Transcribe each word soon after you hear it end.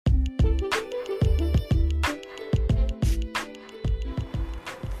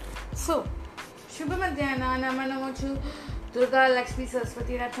So, Shubha Madhyana, Nama Namochu, Durga, Lakshmi,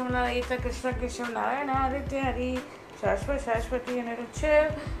 Saraswati, Rathamala, Eta, Krishna, Krishna, Narayana, Aditya, Hari, Shashwati, and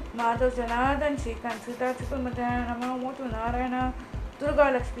Ruchev, Madhav, Janardhan, Shrikant, Sita, Shubha Madhyana, Nama Motu, Narayana,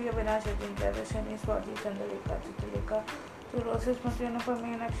 Durga, Lakshmi, Abhinasha, Jinkara, Shani, Swati, Chandalika, Chitalika, to Roses, Madhyana,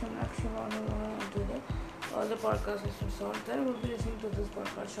 Pami, and Akshim, today. All the podcast is resolved there. We'll be listening to this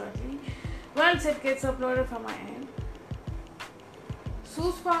podcast shortly. Once it gets uploaded from my end.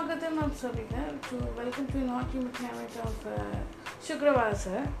 सुस्वागतम आप सभी का to welcome to not human climate of Shukrawar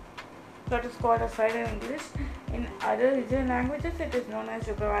sir. That is called a Friday in English. In other regional languages, it is known as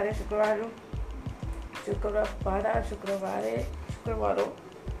Shukraware, Shukravaru, Shukravara, Shukravare, Shukravaro.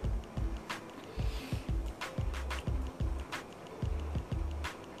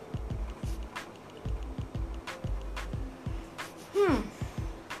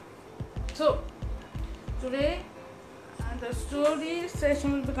 So today. The story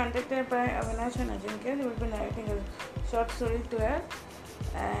session will be conducted by Avinash and Ajinkya. They will be narrating a short story to us,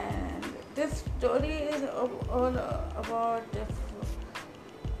 and this story is all about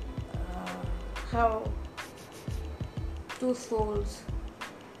how two souls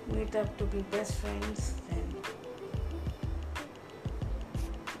meet up to be best friends, and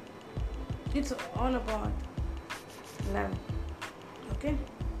it's all about love. Okay.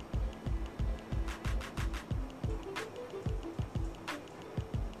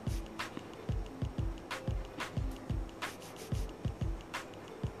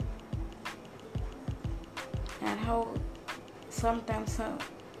 And how sometimes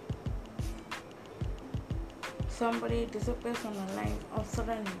somebody disappears from our life or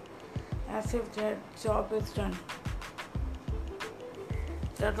suddenly as if their job is done.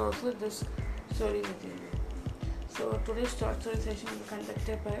 That also this story with you. So today's short story session will be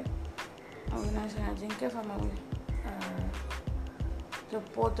conducted by Avinash and Ajinkya from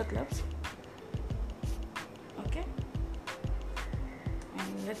both the clubs. Okay?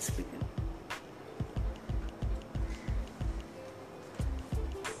 And let's begin.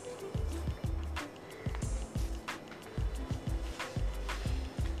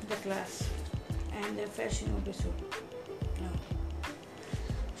 Class and their fashion episode.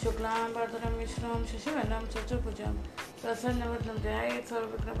 Shuklam Bhadram Vishram Shashivanam Chaturpujam Prasannavadam Jayet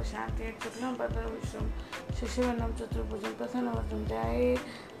Sarvavikram Shanti Shuklam Bhadram Vishram Shashivanam Chaturpujam Prasannavadam Jayet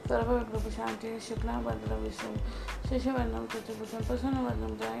Sarvavikram Shanti Shuklam Bhadram Vishram Shashivanam Chaturpujam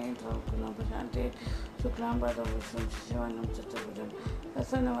Prasannavadam Jayet Sarvavikram Shanti Shuklam Bhadram Vishram Shashivanam Chaturpujam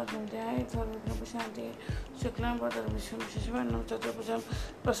Prasannavadam Jayet Sarvavikram Shanti Shuklam Bhadram Vishram Shashivanam Chaturpujam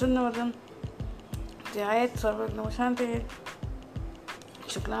Prasannavadam Jayet Sarvavikram Shanti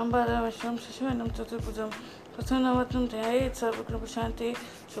Shuklam Bhadram Vishram Shashivanam Chaturpujam Prasannavadam Jayet Sarvavikram Shanti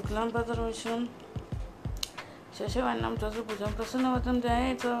Shuklam Bhadram Vishram Shashivanam Chaturpujam Prasannavadam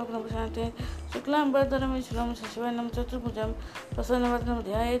Jayet Sarvavikram Shanti Shuklam Bhadram Vishram Shashivanam Chaturpujam Prasannavadam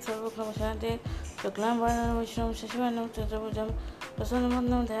Jayet Sarvavikram Shanti Shuklam Bhadram Vishram Shashivanam Chaturpujam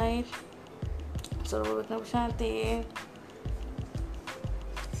Prasannavadam Jayet Sarvavikram Shanti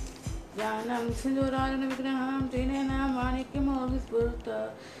Janam Sindhurarana Vigraham Trinena Manikyam Spurta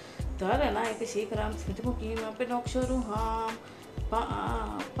Dharana Ekashikaram Smitimukim Apinoksharuham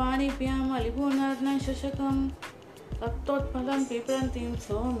Pani Pyam Alibunarna Shashakam Tattotpadam Piprantim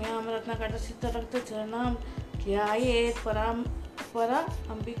Somyam Ratna Katasita Rakta Charanam Kyayet Para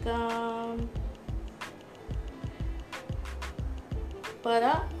Ambikam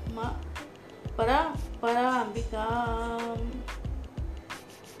Para Ambikam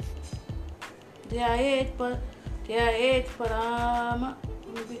Jayet Param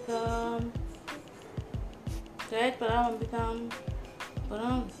Ambikam Jayet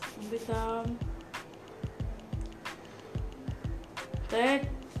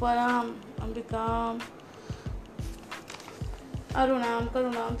Param Ambikam Arunam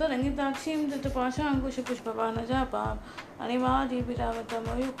Karunam Tarangitakshim Tatapashankusha Pushpavanajapam Animadi Vidavatam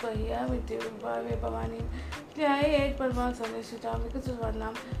Ayukahya Vidyavipave Pavanim Jayet Parma Sanesitam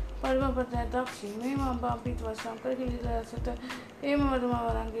Vikasvarnam Parva Patnatakshi Mema Bampi Tvasam Kargilila Sata Ema Varma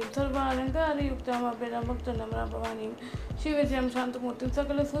Varangil Sarva Alankari Yuktama Beda Bhakta Namra Pavanim Shividyam Shantamutim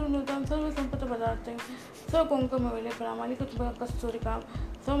Sakala Surunutam Sarva Sampata Padartham So Kunkama Vile Pramani Kutba Kasturikam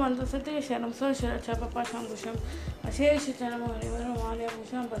So Manta Satya Shanam So Shiracha Papasham Gusham Ashesh Chanam Malia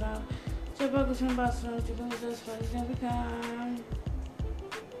Busham Param Chapa Gusham Basram Chibujas Farijabikam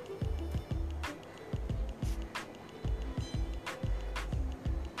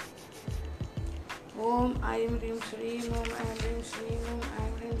Om Aim Rim Shreem Om Aim Rim Shreem Om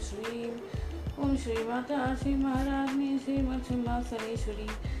Aim Rim Shreem Om Shri Mata Shri Maharajni Shri Matsimha Sareshwari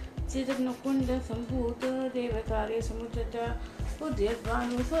Chidaknakunda Sambhuta Devakarya Samudjata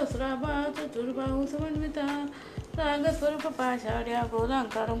उद्यद्भानु सहस्राभा चतुर्बाहु समन्विता रागस्वरूप पाषाढ्या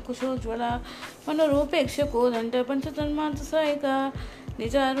क्रोधाङ्कारं कुशोज्ज्वला मनोरूपेक्ष कोदण्ड पंचतन्मांस सहायिका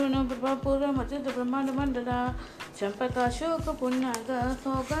निजारुण प्रभापूर्वमचित ब्रह्माण्डमण्डला चम्पकाशोक पुन्नाग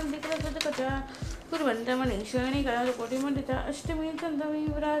सौगन्धिकरसजकचा कुर्वन्तमणिक्षणिका कोटिमण्डिता अष्टमी चन्दमी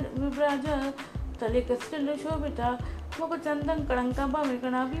विभ्राज तलिकस्टिलशोभिता मुखचन्दं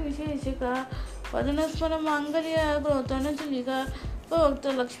कणङ्कभामिकणाभिविशेषिका वदनस्मर माङ्गल्य ग्रोतनचलिका भक्त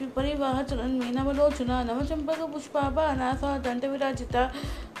लक्ष्मी परिवाह चलन मीनवलोचना नवचंपक पुष्पाभा NASA दंड विराजिता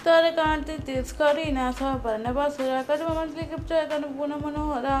तारकांति तिरस्कारी NASA पर्णवासुरा कदमंत्रि कृप्त कनुपुन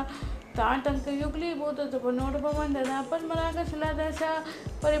मनोहरा ताटंक युगली भूत तपनोटपमंडला पद्मराग शिलादशा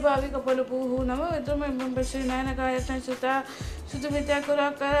परिभावी कपलपूहु नम विद्रम श्री नयनकायत्न सुता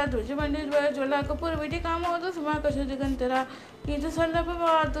सुतविद्याकुराकर ध्वजमंडित ज्वला कपूर विधि कामोद समाकशुदिगंतरा नीत सल्लभ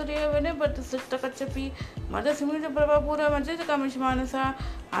वातुर्य विनय पत सट्टकच्चपी मद सुमित प्रभापूरा मजित कामेश मानसा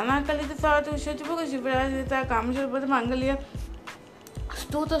अनाकलित सातु शुचिभुग शिवराजिता कामेश्वर पद मांगल्य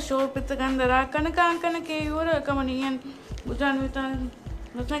स्तुत शोभित गंधरा कनकांकन केयूर कमनीयन भुजान्विता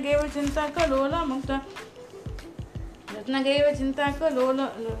रत्नगैव चिंता कलोला मुक्ता रत्नगैव चिंता कलोला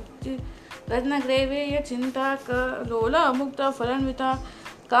रत्नग्रैवेय चिंता कलोला मुक्ता फलान्विता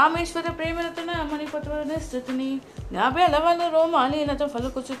कामेश्वर प्रेम रत्न मणिपत्र निस्तुतनी न्याभ्य लवल रोमाली लता फल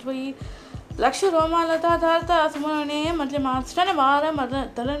कुचित्वयी लक्ष रोमालता धारता स्मरणे मध्यमास्टन वार मद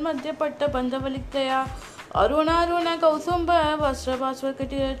तलन मध्य पट्ट बंधवलिक्तया अरुणारुण कौसुंब वस्त्र भास्वर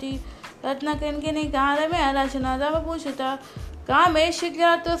कटिरति रत्न किनकिनी गार में रचना दवभूषिता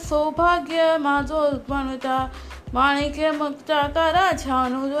कामेशिज्ञात सौभाग्य माधोत्पन्नता माणिक्य मुक्ता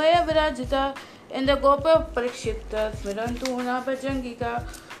कराझानुद्वय विराजिता इंद्र गोप परीक्षित स्मरन्तु नापचंगिका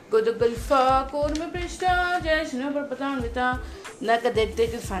गुदगुल्फा कूर्म पृष्ठा जयश्न प्रपतान्विता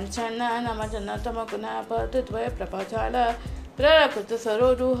नकदिद्दिज संचन्न नमजन तमकुना पतद्वय प्रपचाल प्रकृत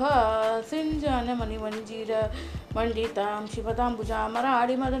सरोरुहा सिंजन मणिमंजीर मंडितां शिवतांबुजा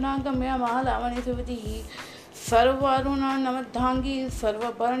मराड़ी मदनागम्य महालावणी सुवतिः सर्वारुणा नमद्धांगी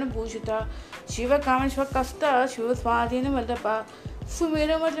सर्ववर्णभूषिता शिव कामेश्वर कस्ता शिव स्वाधीन वल्लभा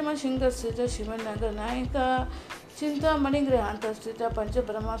सुमेर मध्यम सिंह स्थित शिवनगर नायिका चिंतामणि गृहांत स्थित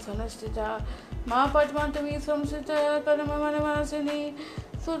पंचब्रह्मासन स्थित माँ पद्मावती संस्थित कदम मनवासिनी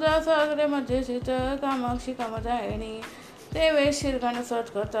सुधा सागर मध्य स्थित कामाक्षी कामदायिनी देवेश्वर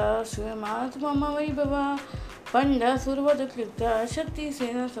सत्कर्ता शिवमात मम वैभवा पंडा सुरवदक्लिप्ता शक्ति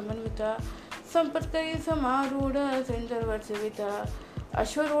सेना समन्विता संपत्करी समारूढ़ सिंदरवर्षविता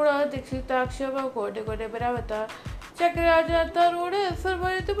अश्वरूढ़ दीक्षिताक्ष कोटे कोटे परावता चक्राजातारूढ़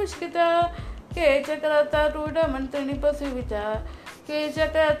सर्वरित पुष्किता के चक्रातारूढ़ मंत्रिणी पशुविता के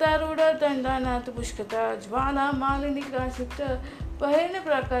चक्रातारूढ़ दंडानाथ पुष्किता ज्वाला मालिनी काशित बहिर्न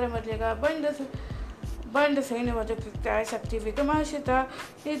प्रकार मध्यगा बंड सैन्य वधकृता शक्ति विक्रमाशिता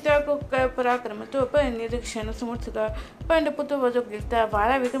नित्या को पराक्रम तो पर निरीक्षण समर्थका पंडपुत्र वधकृता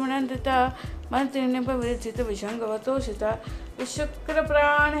बाला विक्रमनंदिता मंत्री ने विरचित विशंगवतोषिता विशुक्र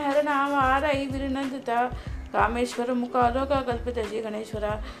प्राण हरनावारई विरनंदिता कामेश्वर मुखालोका कल्पित जी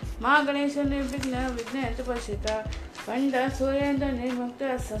गणेश्वरा माँ गणेश निर्विघ्न विघ्न तपस्विता पंड सूर्येन्द्र निर्मुक्त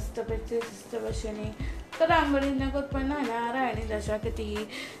सस्तवशनी करांगली नगोत्पन्ना नारायणी दशाकृति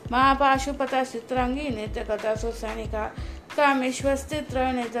माँ पाशुपता चित्रांगी नित्य कथा सुसैनिका कामेश्वर स्थित्र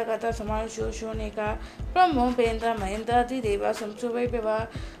नित्य कथा समाशोषोनिका ब्रह्मोपेन्द्र महेन्द्रादि देवा संसुवैभवा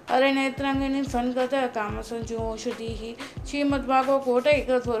हरे नेत्रांगिनी संगत काम संजोषधि श्रीमद्भागो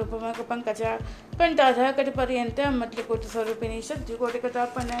कोटैक स्वरूपमक पंकजा कंठाधर कटिपर्यंत मत्लिकोट स्वरूपिणी शक्ति कोटि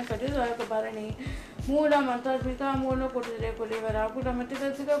कथापन्न कटिद्वयक भरणी मूल मंत्रात्मिका मूल कोटिरे कुलेवरा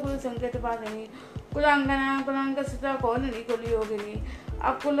कुलमतिकसिका कुल संकेत पालिनी कुलांगना कुलांगसिता कौलिनी कुलयोगिनी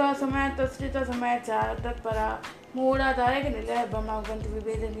अकुल समय तस्कृत समय चार तत्परा मूढ़ाधारक निलय ब्रह्मगंध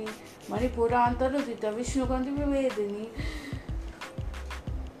विभेदिनी मणिपुरांतरुदित विष्णुगंध विभेदिनी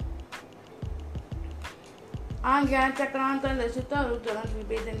आज्ञा चक्रांत लसित रुद्रगंध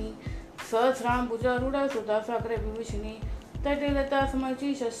विभेदिनी सहस्राम भुजारूढ़ सुधा सागर विभूषिणी तटिलता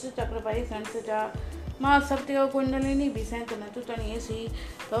समची शस्त्र चक्रपाई संस्थिता माँ शक्ति और कुंडलिनी विसंत नतुतनीयसी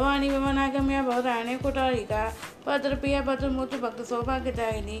भवानी विमनागम्य भवराण्य कोटारिका भद्रप्रिया भद्रमूर्ति भक्त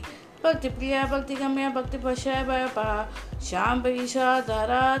सौभाग्यदायिनी भक्ति प्रिया भक्ति गम्य भक्ति पश्चाय भयपा श्याम परिषा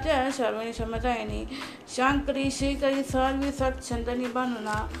धाराज शर्वणी समदायिनी शांकरी श्रीकरी सार्वी सत चंदनी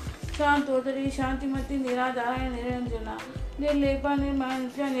बनुना शांतोदरी शांतिमती निराधारा निरंजना निर्लेपा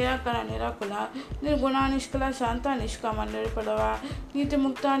निर्मला निराकरा निराकुला निर्गुणा निष्कला शांता निष्कामा निर्पलवा नित्य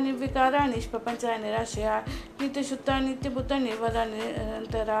मुक्ता निर्विकारा निष्प्रपंचा निराशया नित्य शुद्धा नित्य बुद्ध निर्वदा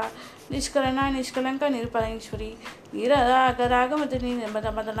निरंतरा निष्कलना निष्कलंका निरपरेश्वरी निरागरागमतनी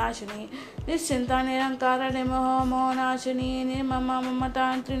निर्मदा मदनाशिनी निश्चिंता निरंकार निर्मोह मोहनाशिनी निर्ममा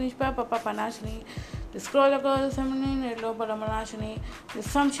ममतांत्री निष्पापनाशिनी निष्क्रोलकोलसमनी निर्लोभरमनाशिनी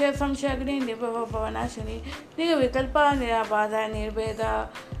निसंशय संशयग्नि निर्भवनाशिनी निर्विकल्पा निराबाधा निर्भेदा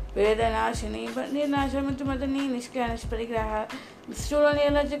वेदनाशिनी निर्नाशमतमदनी निष्क्रियानिष्परिग्रह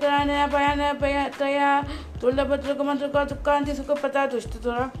स्थूलनीलज्जकरा निरापया निरापयतया तुल्यभद्रकमंत्रका दुःखान्ति सुखपता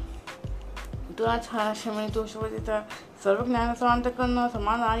दुष्टतुरा दुराचार शमनी दोषवर्जिता सर्वज्ञानसान्तकर्ण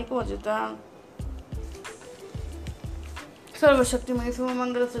समानानिकवर्जिता सर्वशक्तिमयी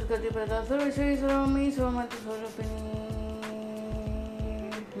सर्वमंगल सर्गति प्रदा सर्वश्री सर्वमयी सर्वमंत्र स्वरूपिणी.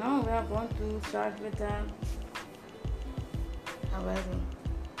 Now we are going to start with our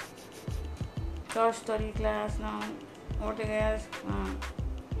short story class now. What guys?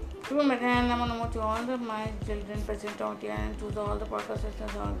 To maintain to all my children present out here and to all the podcast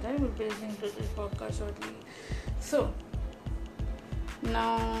listeners out there. We'll be listening to this podcast shortly. So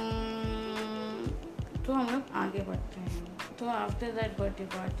now तो हम लोग आगे बढ़ते हैं. So after that birthday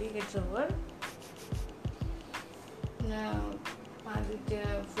party gets over, now Aditya,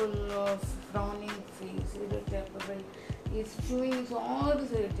 full of frowning face, irritable, is chewing all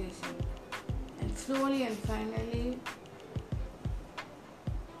this irritation, and slowly and finally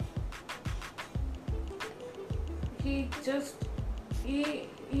he just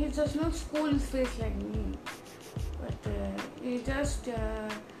not school his face like me, but he just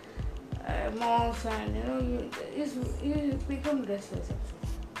mouths and he's become restless actually.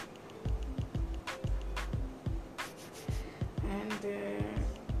 And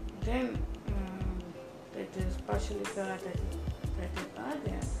then that is partially that is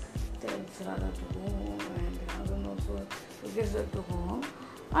Adya tells Radha to go home, and Radha also gets her to go home.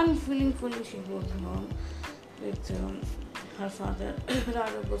 Unfeeling fully she goes home with her father.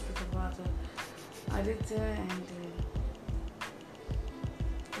 Radha goes with her father Aditya, and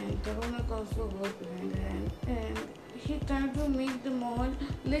Tarunak also goes behind her, and he tried to make the Mohan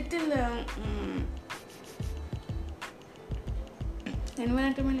little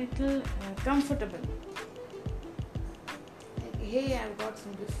environment little comfortable. Like, hey, I've got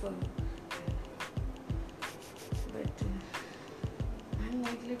some gifts for you. But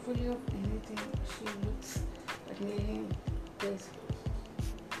unlikely fully of anything, she looks at Mihir this.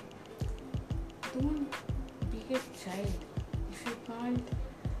 Don't be a child if you can't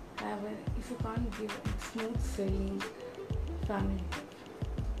give a smooth sailing family.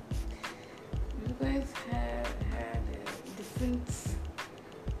 You guys have had different.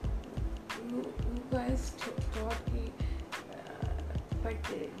 You guys thought by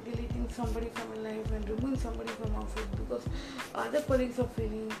deleting somebody from your life and removing somebody from office because other colleagues are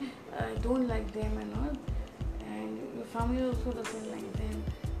feeling don't like them and all, and your family also doesn't like them,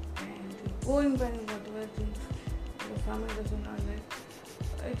 and going by whatever things your family doesn't like.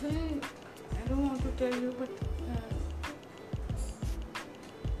 Actually, I don't want to tell you, but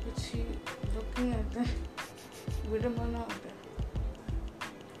she looking at the Vidamana of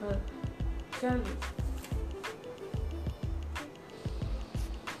her child.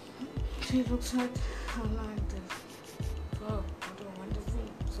 She looks at her like this. Wow, what a wonderful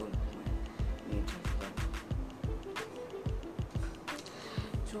soul my nature.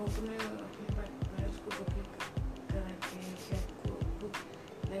 जो अपने parents को दुखी कराके को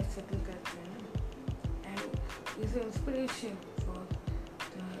life settle करते हैं, and is an inspiration for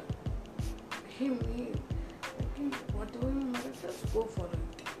him. Whatever your mother does, go for it.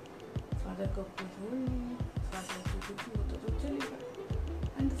 Father का कुछ हो नहीं है, father को दुखी होता तो चलेगा.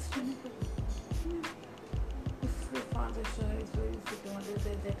 Understandable. If your father is very fit on it,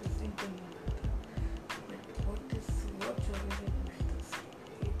 that is simple matter. But what is your choice that matters?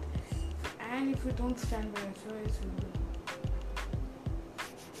 And if you don't stand by your choice, you will.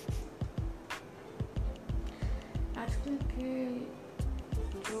 आजकल के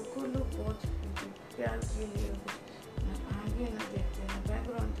जो को लोग बहुत प्यार के लिए ना आगे ना देखते, ना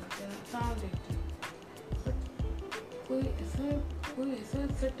बैकग्राउंड देखते, ना साउंड देखते, बट कोई ऐसा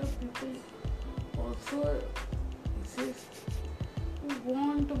set of people also exist who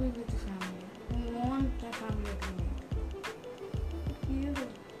want to be with the family, who want the family agreement. Here,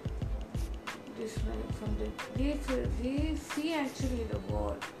 this right from they see actually the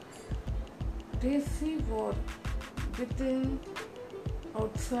war. They see war within,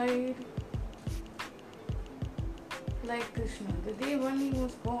 outside, like Krishna. The day when he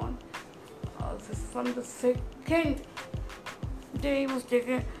was born, process from the second day he was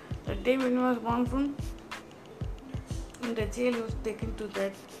taken, the day when he was born from in the jail, he was taken to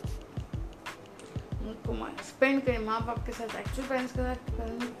that. उनको spend करें माँ बाप के साथ, actual parents के साथ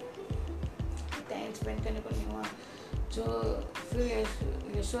time spend करने को नहीं हुआ, जो फिर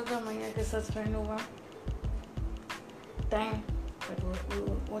यशोदा मैया के साथ स्पेंड हुआ टाइम, बट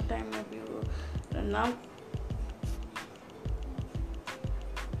वो टाइम में भी वो नाम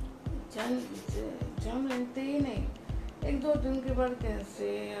जन्म लेते ही नहीं, 1-2 दिन के बाद कैसे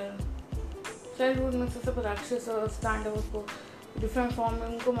चाइल्डहुड में से सब राक्षस और स्टैंड उसको डिफरेंट फॉर्म में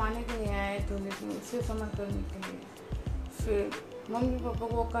उनको मारने के लिए आए थे, लेकिन उससे समझ करने के लिए फिर मम्मी पापा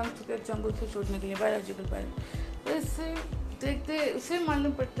को कान चुके जंगल से छोड़ने के लिए बायोलॉजिकल पेरेंट्स, तो इससे देखते उससे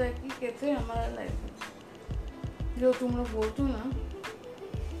मालूम पड़ता है कि कैसे हमारा लाइफ है। जो तुम लोग बोलते हो ना,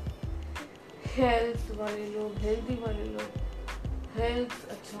 हेल्थ वाले लोग, हेल्दी वाले लोग, हेल्थ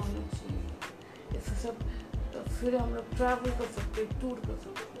अच्छा होना चाहिए, ऐसा सब, तो फिर हम लोग ट्रैवल कर सकते, टूर कर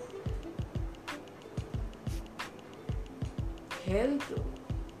सकते। हेल्थ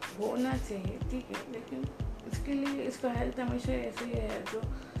होना चाहिए ठीक है, लेकिन इसके लिए इसका हेल्थ हमेशा ऐसे ही है जो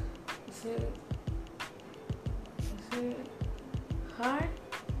इसे हार्ट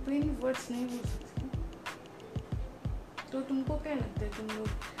पेन वर्ड्स नहीं बोल सकते। तो तुमको क्या लगता है, तुम लोग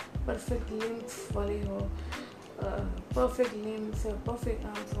परफेक्ट लिम्स वाले हो, परफेक्ट लिम्स और परफेक्ट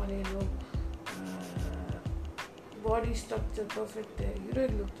आर्म्स वाले लोग, बॉडी स्ट्रक्चर परफेक्ट है, ये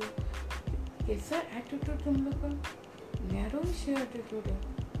लोग तो कैसा एटीट्यूड तुम लोग का, नैरोइश एटीट्यूड है।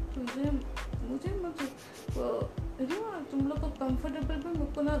 तो मुझे तुम लोग को कंफर्टेबल पे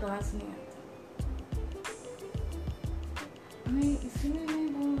मुझको ना रास नहीं आता। मैं इसलिए नहीं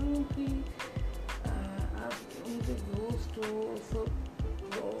बोल रही हूँ कि आप उनके दोस्त हो सब,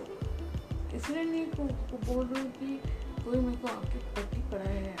 इसलिए नहीं बोल रही हूँ कि कोई मेरे को आंखें पट्टी पड़ा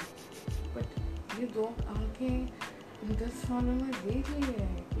है, बट ये 2 आंखें 10 सालों में देख लिए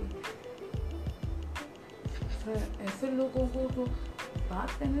है कि ऐसे लोगों को तो बात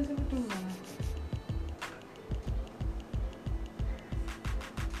करने से भी तुम मना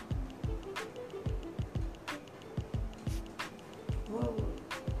वो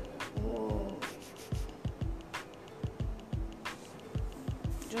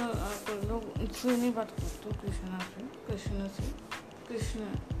जो आप लोग उनसे नहीं बात करते हो, कृष्ण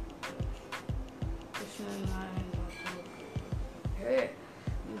नारायण है,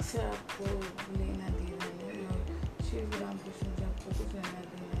 इनसे आपको लेना देना नहीं, और शिव राम कृष्ण से आपको कुछ लेना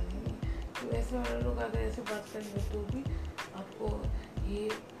देना नहीं। तो ऐसे वाले लोग अगर ऐसे बात करेंगे तो भी आपको ये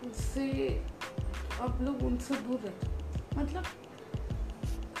उससे आप लोग उनसे दूर रहते, मतलब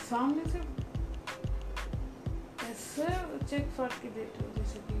सामने से ऐसे चेक फाड़ के देते हो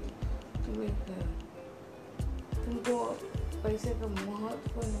जैसे कि तुमको पैसे का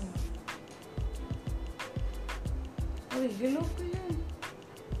महत्व नहीं। और ये लोग के लिए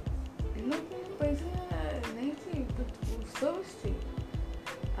पैसे नहीं चाहिए, तो सर्विस चाहिए।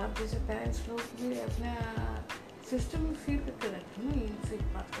 आप जैसे पेरेंट्स लोग भी अपना सिस्टम में फील करके रखते हो ना, इनसे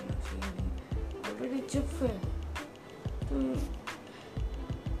बात करना चाहिए नहीं, ऑलरेडी चुप है। तो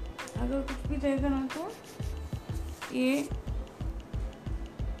अगर कुछ भी रहेगा ना तो ये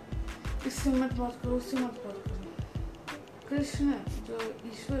इससे मत बात करो, उससे मत बात करो। कृष्ण जो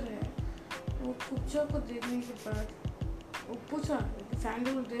ईश्वर है, वो कुचा को देखने के बाद वो पूछा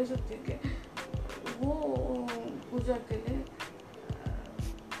सैंडल दे सकते कि वो पूजा के लिए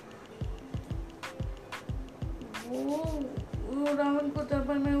वो रावण को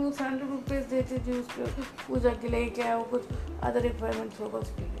दरबार में वो सैंडल रुपये देते थे उसके पूजा के लिए, क्या वो कुछ अदर रिक्वायरमेंट्स होगा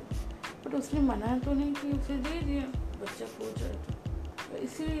उसके लिए, बट उसने मना तो नहीं कि उसे दे दिया, बच्चा पूछ रहा था,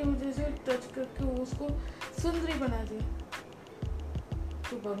 इसीलिए वजह से टच करके उसको सुंदरी बना दिया।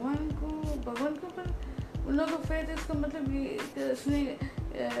 तो भगवान को पर उन लोगों को फेथ, इसका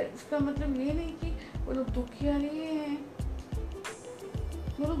मतलब ये नहीं कि वो लोग दुखिया नहीं हैं,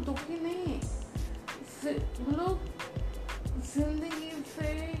 वो लोग दुखी नहीं है, वो लोग जिंदगी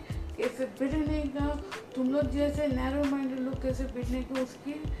से कैसे बिड़ने का, तुम लोग जैसे नैरो माइंडेड लोग कैसे बिड़ने का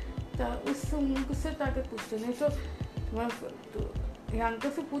उससे उनसे ताकत पूछते नहीं। तो यहाँ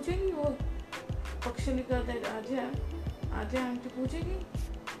अंकल से पूछेगी, वो पक्ष निकलता है, आजा आंटी पूछेगी,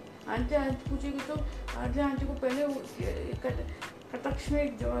 आंटी पूछेगी, तो आंटी को पहले कटाक्ष में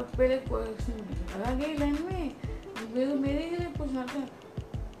एक जवाब, पहले लगा गई लाइन में, मेरे लिए पूछना था।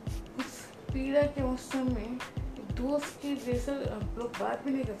 उस पीड़ा के मौसम में दोस्त के जैसा आप लोग बात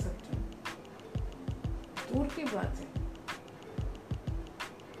भी नहीं कर सकते, दूर की बात है।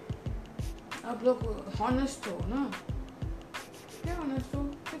 आप लोग हॉनेस्ट हो ना, क्या हॉनेस्ट हो,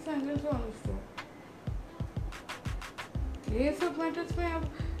 किस एंगल से हॉनेस्ट हो, ये सब मैटर्स में आप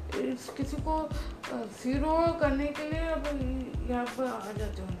किसी को जीरो करने के लिए अब यहाँ पर आ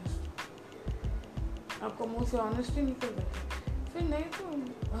जाते हो, आपको मुंह से ऑनेस्टी निकल जाती। फिर नहीं तो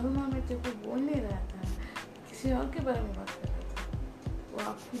अरुणा में तेरे को बोल नहीं रहा था, किसी और के बारे में बात कर रहा था, वो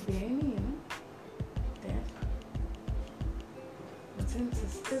आपकी बहन ही है ना,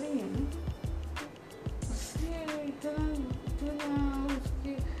 सिस्टर ही है ना, उससे इतना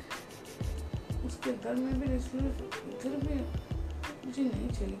उसके घर में भी इधर भी मुझे नहीं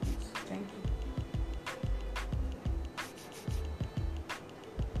चाहिए। Thank you.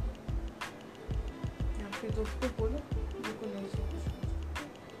 आपके दोस्त को बोलो मेरे को नहीं चाहिए,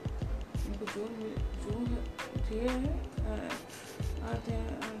 मेरे को जो दिया है आते हैं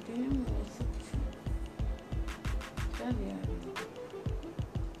वो सब क्या दिया है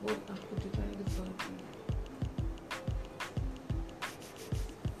वो आपको दिखाने की जरूरत नहीं।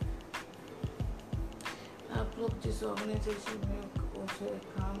 आप लोग जिस ऑर्गेनाइजेशन में उसे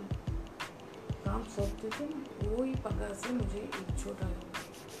काम सौंपते थे ना, वो ही पगार से मुझे एक छोटा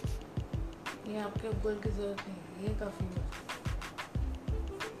ये आपके अब्बल की जरूरत नहीं, ये काफ़ी है।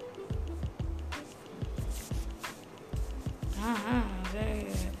 हाँ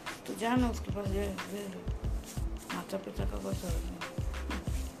तो जाना उसके पास माता पिता का कोई जरूरत नहीं।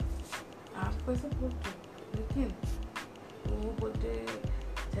 आप कैसे बोलते, लेकिन वो बोलते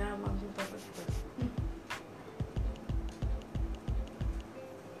जहाँ मम्मी पापा के पास,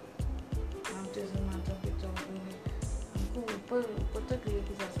 आप जैसे माता पिता हमको ऊपर तक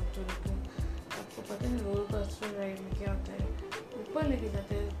लेके जा सकते हो, लेकिन आपको पता नहीं रोल कोस्टर राइड में क्या होता है, ऊपर लेके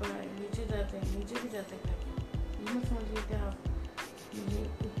जाते हैं, नीचे जाते हैं, नीचे भी जाते हैं। ये मत समझिए कि आप मुझे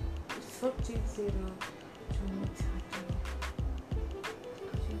सब चीज़ दे रहे हो जो मैं चाहती हूँ।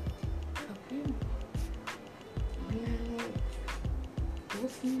 कभी मैंने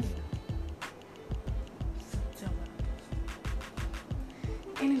दोस्त नहीं मिला सच्चा बना।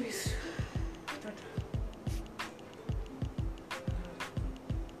 एनीवेज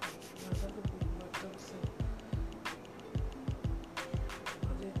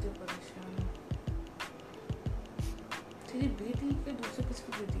तेरी बेटी के दूसरे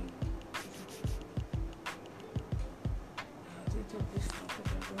किसकी बेटी है?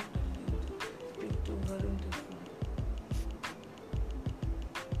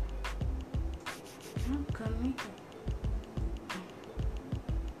 करने का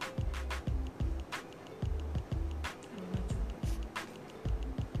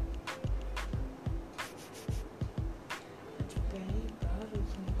पहली बार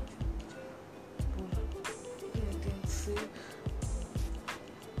उसने बोला इतने दिन से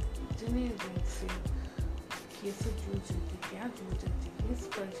ये सब जूझ रही थी, क्या जूझ रही थी, इस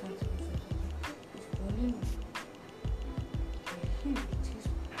परेशान से कुछ बोली नहीं, चीज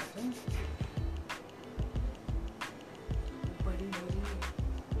बड़ी हो रही है,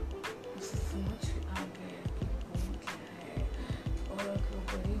 उसे समझ आ गया कि कौन क्या है, और लोग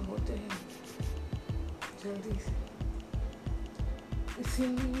बड़े होते हैं जल्दी से,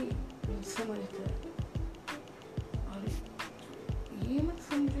 इसीलिए समझता है। और ये मत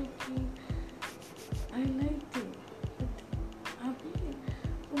समझो कि आई लाइक यू, बट आप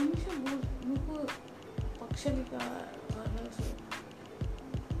हमेशा मेरे को पक्ष लिखा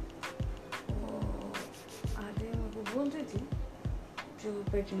आधे मेरे को बोलती थी, जो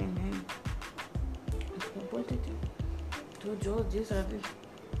बैठने में उसको बोलती थी, तो जो जिस आदमी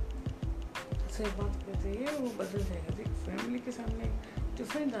से बात करते हैं वो बदल जाएगा, देख फैमिली के सामने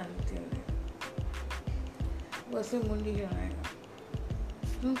डिफरेंट आदमी है, वैसे मुंडी गिराएगा,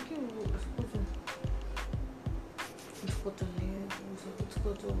 क्योंकि वो उसको तो नहीं,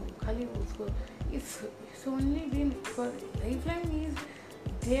 उसको तो खाली उसको it's only been for lifeline is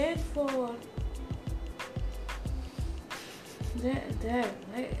there for there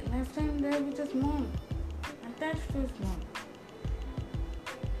lifetime there with his mom, attached to his mom,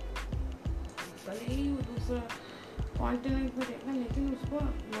 भले ही वो दूसरा कॉन्टिनेंट में रहेगा, लेकिन उसको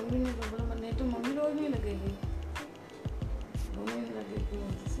मम्मी ने तो बोला नहीं तो मम्मी रोज नहीं लगेगी, मम्मी नहीं लगेगी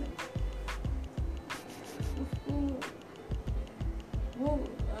उससे, उसको वो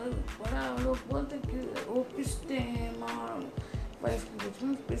बड़ा लोग बोलते कि वो पिसते हैं माँ वाइफ के बीच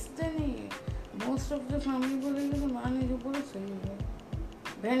में, पिसते नहीं है, मोस्ट ऑफ द फैमिली बोलेंगे तो माँ ने जो बोला सही है,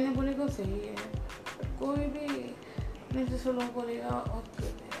 बहन ने बोलेगा सही है, कोई भी अपने जैसे लोग बोलेगा, और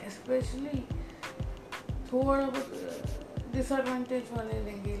स्पेशली थोड़ा बहुत डिसएडवांटेज वाले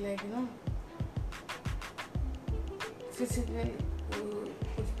लेंगे, लाइक यू नो फिजिकली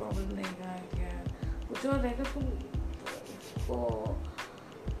कुछ प्रॉब्लम नहीं रहा है क्या, कुछ और रहेगा तो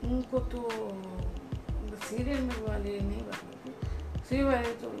उनको तो सीरियल में वाले नहीं बताते, सीरियल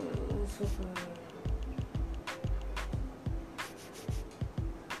वाले तो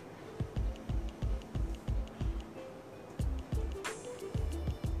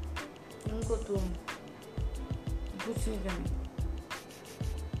उसको तुम कुछ नहीं करने,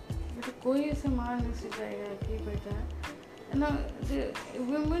 कोई ऐसे मार नहीं सिखाएगा कि बेटा ना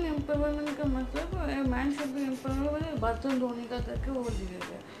वुमेन एम्पावरमेंट का मतलब मैन शुड बी एम्पावरमेंट, बर्तन धोने का करके वो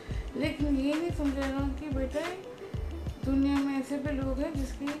दिखेगा, लेकिन ये नहीं समझेगा कि बेटा दुनिया में ऐसे भी लोग हैं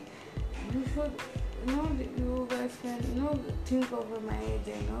जिसकी you should you guys can think of a marriage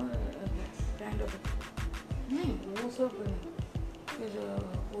kind of नहीं, वो सब नहीं, फिर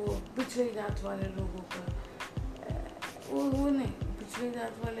वो पिछड़ी जात वाले लोगों का वो नहीं, पिछड़ी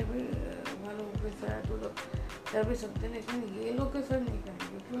जात वाले भी वालों के साथ वो लोग कर भी सकते हैं, लेकिन ये लोग के साथ नहीं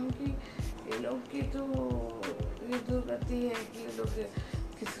करेंगे, क्योंकि ये लोग की तो ये दुर्गति है कि ये लोग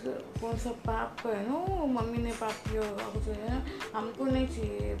किस कौन सा पाप का है ना, मम्मी ने पाप किया होगा कुछ है ना, हमको नहीं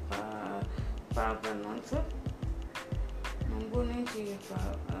चाहिए पाप करना सब, हमको नहीं चाहिए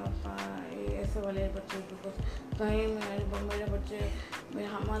ऐसे वाले बच्चे, बिकॉज कहीं मेरे बच्चे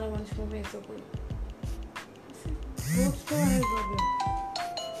हमारे वंश में भी ऐसा कोई सोच तो है प्रॉब्लम,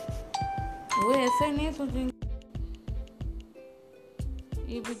 वो ऐसा ही नहीं सोचेंगे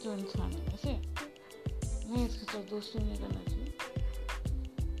ये भी तो इंसान है, ऐसे नहीं इसके साथ दोस्ती नहीं करना चाहिए,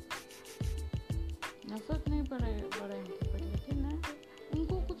 नफरत नहीं पड़ा इनके पर, लेकिन ना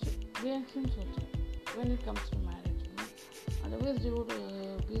उनको कुछ रिएक्शंस होते हैं when it comes to marriage, otherwise they would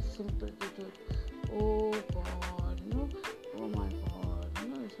be simple to oh God, oh my God,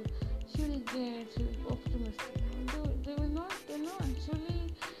 she'll get, she'll be optimistic, they will not, actually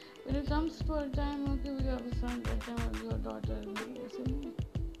when it comes to a time, okay, we have a son, that time will be your daughter, ऐसे नहीं,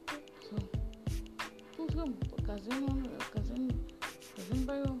 so तो उसका cousin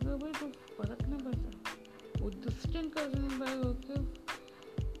भाई हो गया भाई, तो फर्क नहीं पड़ता, वो डिस्टेंट कज़न भाई हो गया,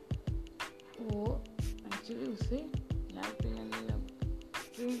 वो एक्चुअली उसे लाइफ पिलाने लग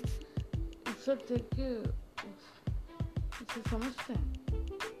उससे देख के उसे समझते हैं,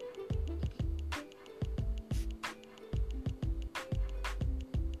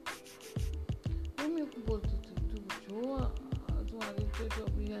 वो मेरे को बोलती थी जो आदित्य जो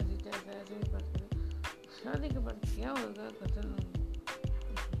अभी आदित्य ऐसे ही बात करे, शादी के बाद क्या होगा कज़न,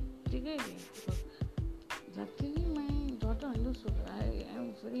 ठीक है जी, luckily my daughter understood. I am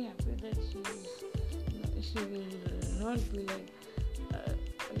very happy that she will not be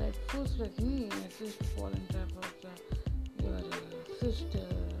like fools like me, at least to fall in trap of your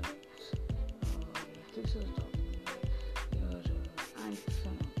sister's talking, your aunt's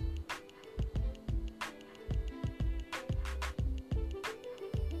son.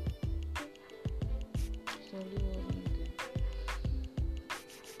 Slowly over again.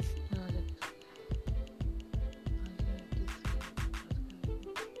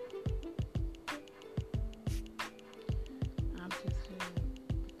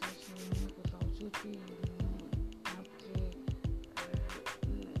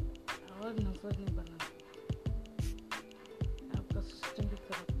 और नफरत नहीं करना, आपका system भी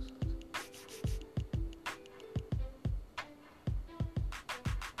खराब हो सकता है,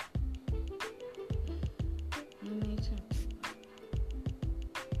 नहीं चाहती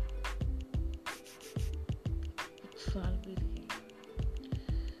कुछ साल बीत गए,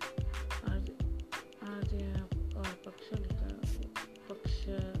 आज आप और पक्षालिका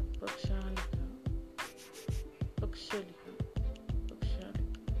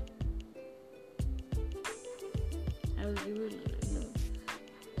I will reveal,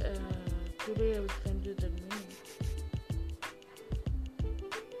 today I will send you the meaning.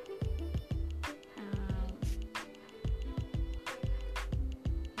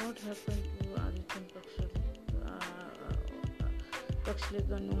 What happened to Aditya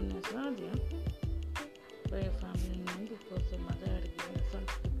Pakshaliga, known as Radhya, by a family name, because the mother had given a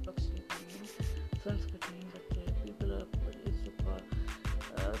Sanskrit name, but people used to call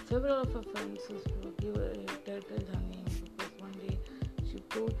several of her friends used to give her title her name, because one day she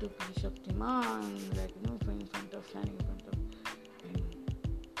proved to be Shaktiman, in front of, standing in front of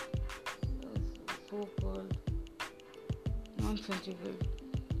so-called nonsensical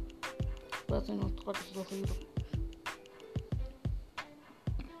person who thought it was a hero.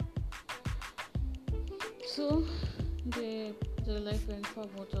 So their life went for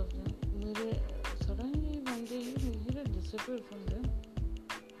both of them. Suddenly one day Mihir disappeared from the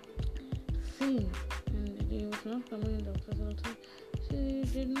scene, and he was not coming in the office also. She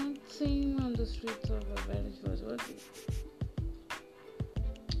did not see him on the streets of where she was working.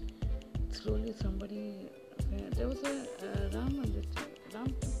 Slowly somebody, there was a Ram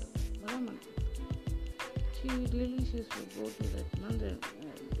temple. She used to go to that mandir.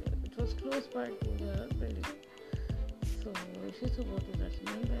 It was close by to the building. So she used to go to that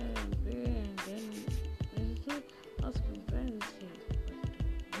mandir and pray, and then I used to ask him where is he,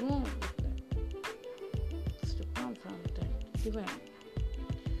 but no reply. divine.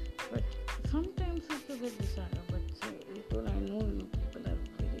 But sometimes also get disorder. But people, I know you people are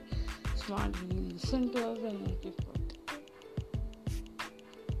very smart. You listen to us and you keep up.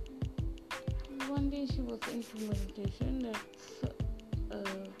 One day she was into meditation. That's a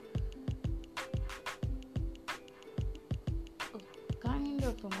kind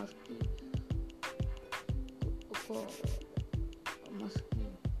of a musky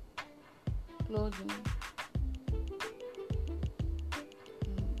clothing.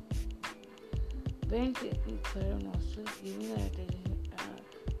 Went inside her nostrils, giving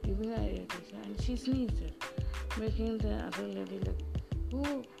her irritation, and she sneezed it, making the other lady like,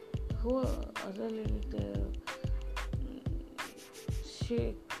 who other lady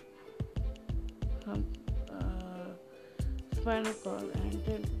shake her spinal cord and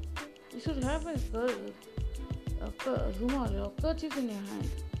tell, you should have a rumal or kerchief in your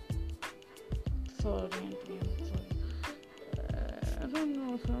hand. Sorry, auntie, I'm sorry. I don't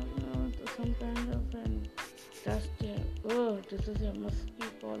know, some kind of dust here. Oh, this is a musky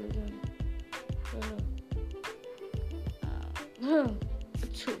pollen.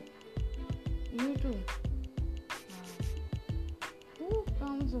 Achoo. You too. Who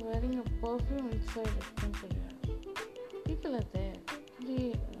comes wearing a perfume inside a temple? People are there.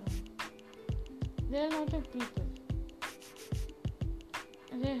 They are not like people.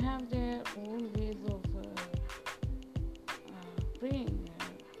 They have their own ways of praying.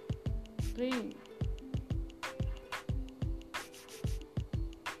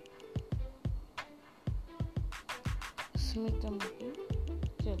 Smita Mukhi,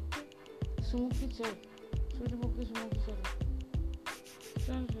 chal. Sumukhi chal. Smita Mukhi chal.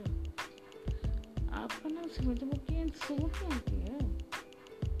 Chal. आपका नाम Smita Mukhi and Sumukhi aunty है.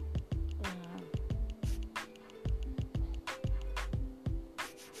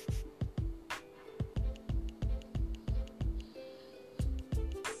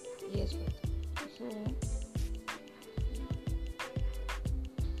 Yes, so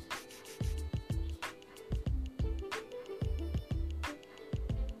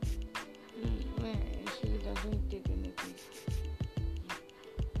she doesn't take anything.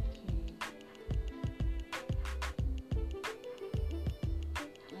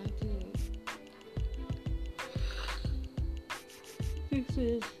 This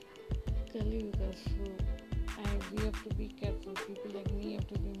is Kali Yuga, so we have to be careful. People like me have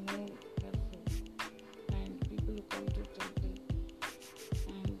to be more careful, and people who come to temple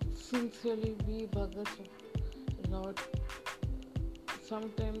and sincerely be bhagats of Lord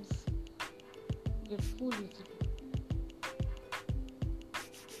sometimes get fooled easily,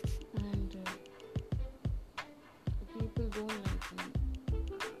 and people don't like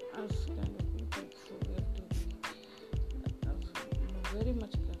us kind of people, so we have to be very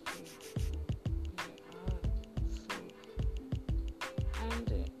much careful. And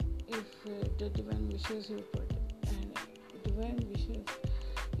if the divine wishes you put, and divine wishes,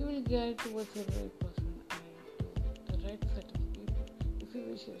 you will guide towards the right person and the right set of people. If he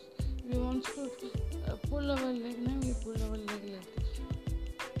wishes, if he wants to pull our leg, now we pull our leg like this.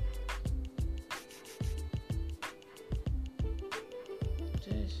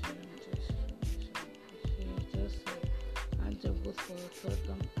 Jai Shri Ram, Jai Shri Ram, Jai Shri Ram. She just answer goes for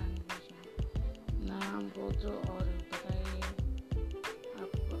circumambulation. नाम गोत्र और बताइए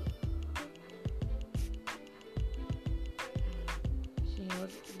आपको. She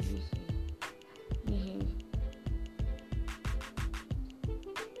heard Mihir.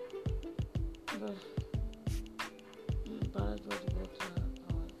 बस भारतवर्ष गोत्र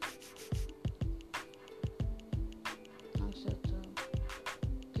और नक्षत्र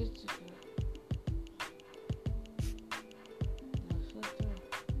किस नक्षत्र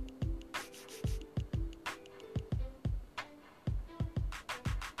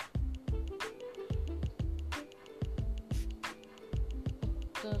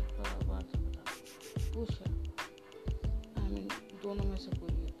उत्तर पूछा. दोनों में से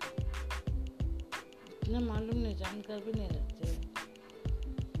कोई इतना मालूम नहीं, जानकर भी नहीं रखते.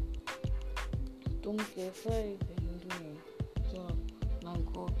 तुम कैसा एक हिंदू है जो ना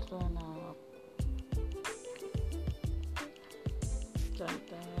गोत्र ना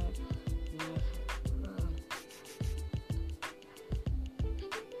जानता है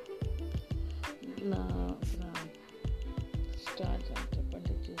ना अपना स्टार जानते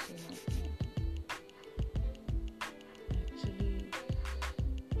पंडित जी से ना एक्चुअली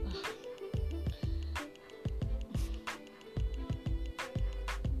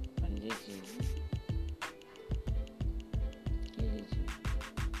पंडित जी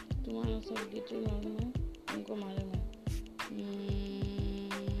तुम्हारा सब डिटेल मालूम है, उनको मालूम है.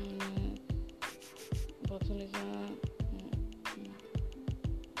 पता लगा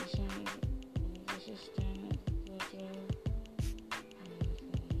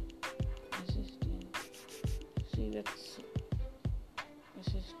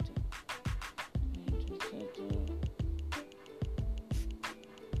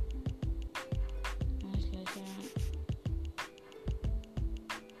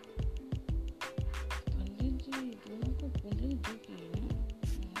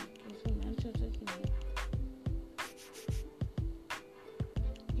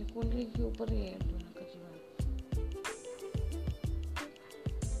फैमिली के ऊपर ही है दोनों का जीवन।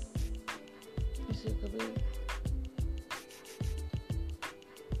 इसे कभी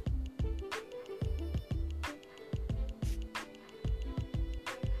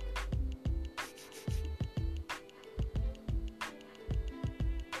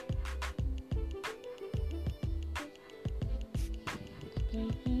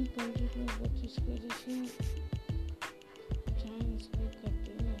कहीं पॉलिटिक्स में बहुत चीज़ की वजह से चाहे इसको करते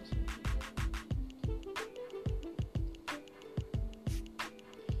हुए आ सकते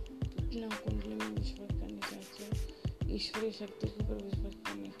इतना कुंडली में विश्वास करने चाहिए, ईश्वरीय शक्ति के ऊपर विश्वास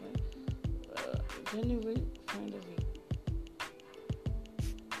करने का, then you will find a way।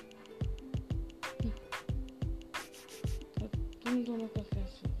 तुम दोनों का क्या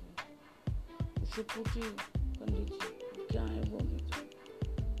सोच है? इससे पूछिए पंडित जी क्या है वो भी।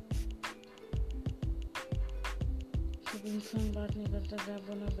 जब इंसान बात नहीं करता गायब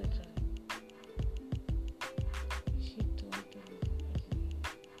होना बेटर है।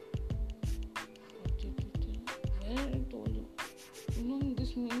 I told you,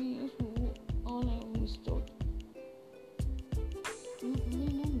 this many years, all I have mistook. You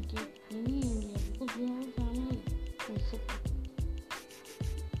really know that me in India because we have a family who support me.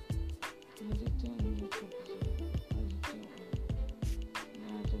 Aditya and your professor, Aditya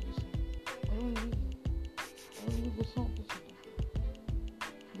मैं आ तो गुस्सा और भी गुस्सा होकर चला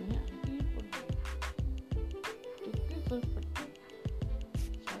मैं आगे ही पड़ गया तो क्या फर्क पड़ता है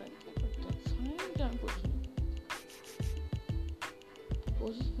सारा क्या पड़ता है सारे जान कुछ नहीं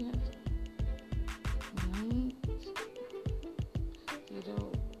कोशिश किया था नहीं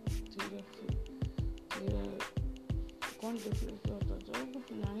तेरा कौन डिफरेंस होता था बट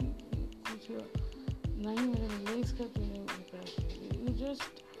नहीं कुछ नहीं मेरे लेस का तूने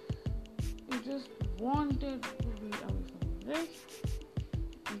you just wanted to be away from me, right?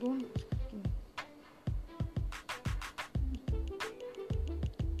 Don't expect me.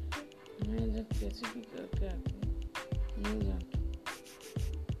 मैं जब कैसे भी करके आती हूँ नहीं जानती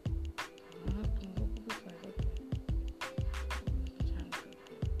हाँ तुम लोग को भी फायदा क्या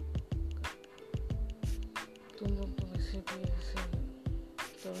तुम लोग तो वैसे भी ऐसे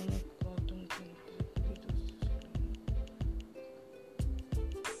तरुण को तुम भी दोस्त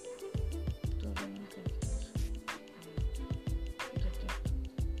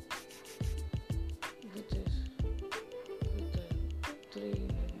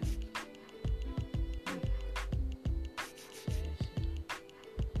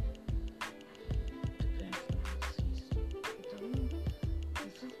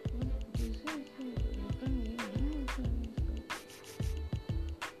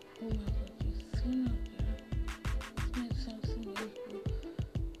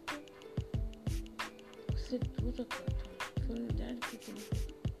से दूर रखा था फुल डैड की तरफ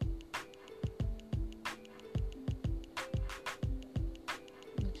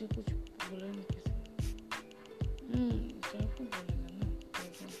मुझे कुछ बोला नहीं किसी सबको बोलेगा ना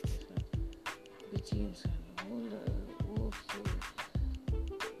बिची इंसान वो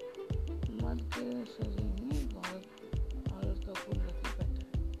मर्द के शरीर में बहुत औरत का फूल रखी बैठा है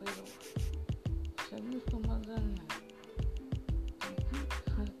पैरों सभी उसको मजा नहीं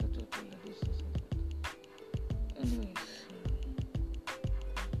हरकतों को लड़ी से anyways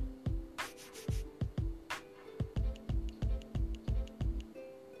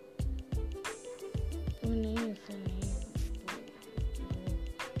तो नहीं ऐसा नहीं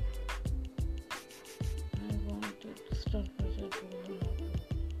I wanted to start project to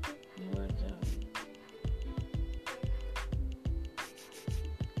but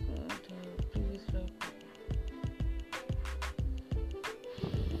the previous life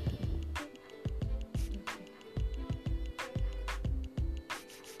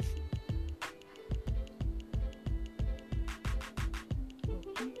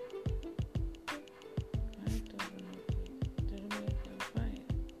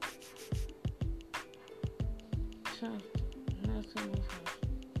ना समझ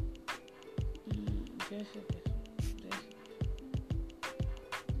जैसे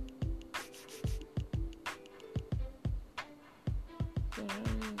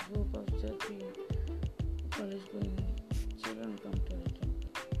group of 30 college going children come to the temple.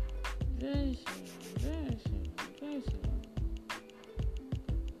 Jai Shri Ram.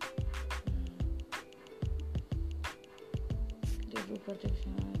 They do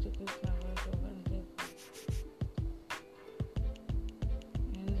protection to keep flowers over and they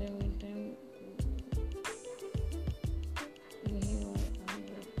and then meantime Mihir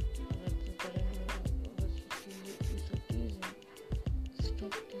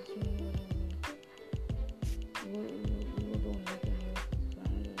stop teaching you don't like any of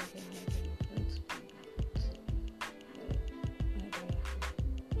family like any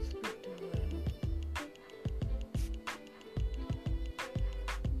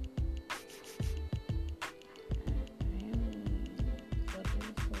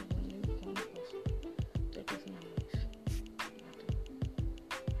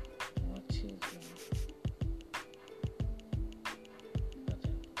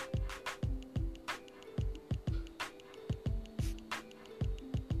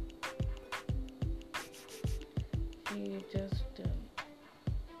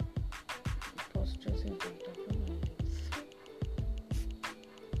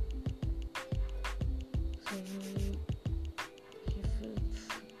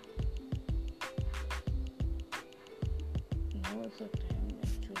was a time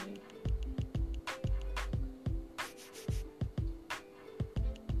actually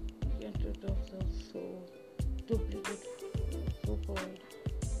get rid of those duplicate, so-called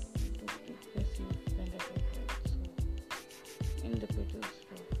duplicate kind of friends. So in the pictures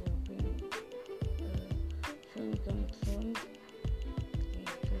of being showing concern,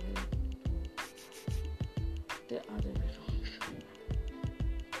 actually the other way around.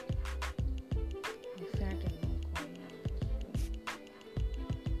 We sat in one corner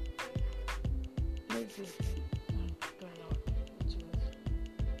and meditating on the Lord, which was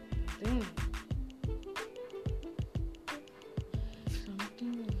then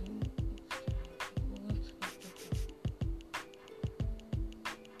something was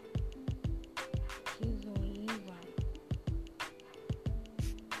she's the only one.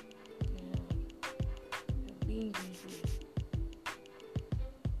 Being busy.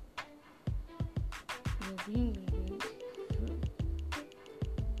 You're being busy.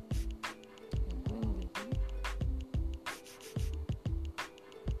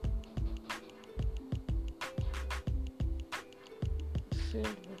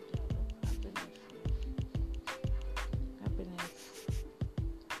 Filled with a lot of happiness,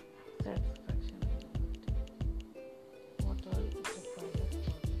 satisfaction, and what all is the product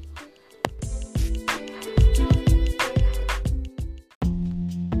of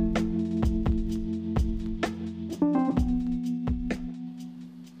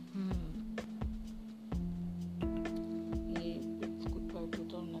he bids goodbye to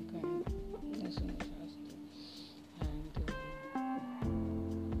Domnaka and Nasuna Shastri and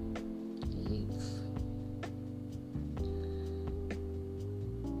leaves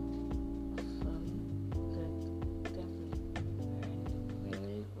from that temple. And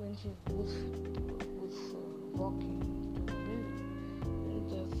when she was walking to the building, he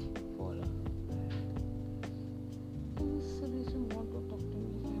just follow her. He doesn't want to talk to me.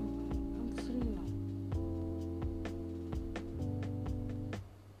 I'm free now.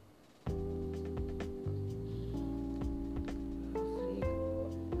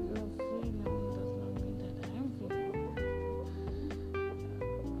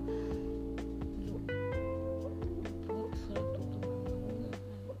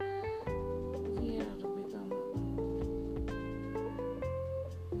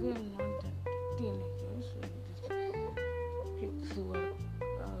 Kids who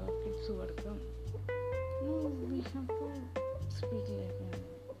are come. No, we have to speak like him.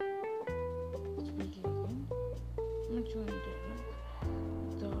 Mature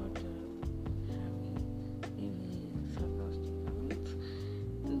without having any sarcastic comments.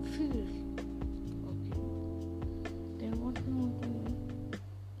 And seriously, okay. Then what we want to know?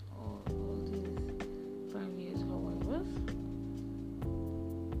 All these 5 years how I was.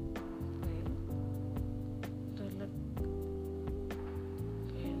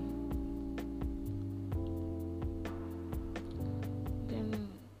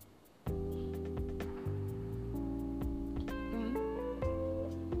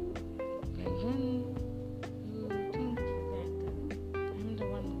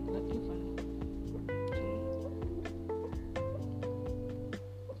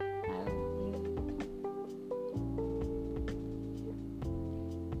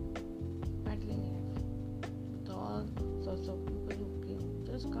 So people who came,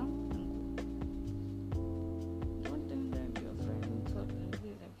 just come and go. Don't think that your friends are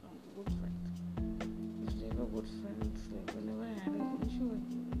really like from good friends. If they were good friends, like whenever I had an issue with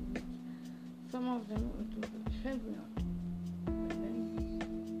you, some of them would help me out.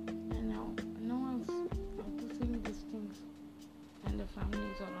 And now I'm after seeing these things and the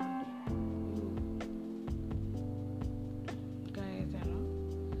families around you guys and all,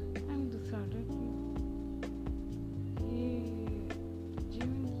 I'm decided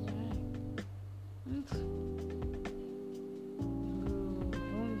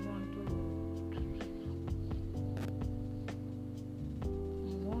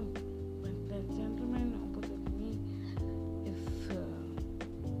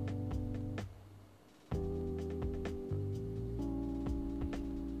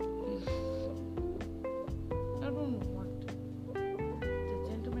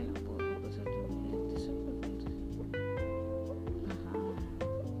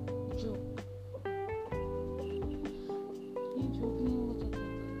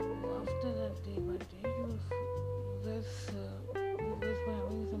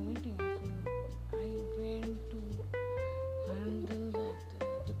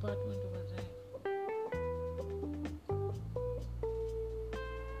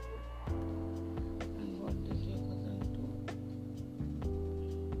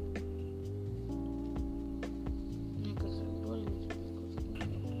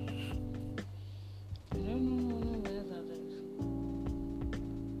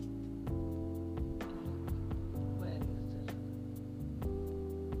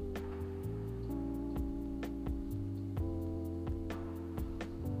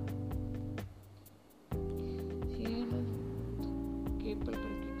people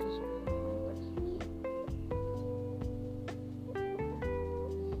can keep this going, but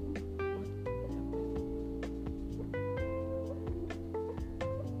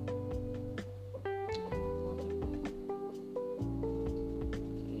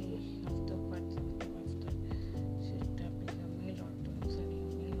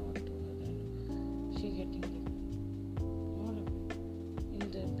getting all of it in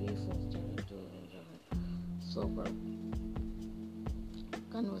the brief of the sober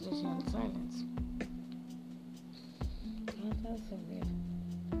conversation and silence. That's a way.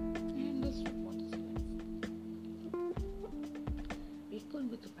 I understood what is life. Equal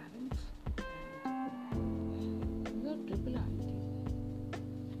with the parents and we are triple auntie.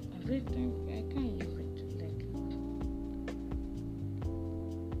 Every time I can't leave it like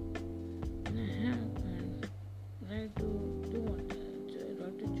and I have right to do what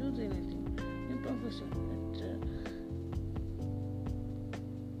right to choose anything in profession, but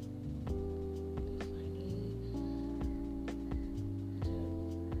finally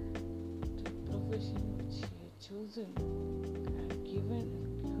the profession which she had chosen had given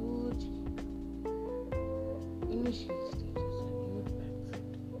a huge initial status and huge benefit.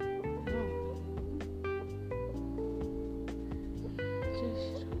 Now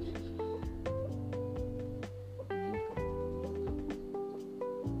just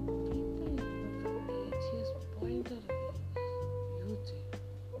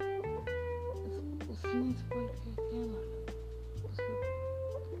उसने बोल के क्या माना उसके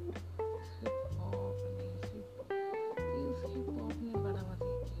pop ने बढ़ावा दे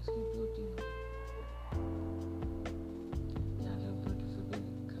दिया उसकी ब्यूटी में ज़्यादा ब्यूटीफुल भी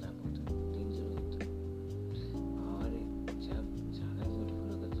खराब होता है डेंजर होता है और जब ज़्यादा ब्यूटीफुल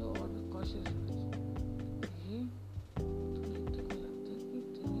होगा तो और भी कॉशियस होना चाहिए ये तुम्हें तो लगता है कि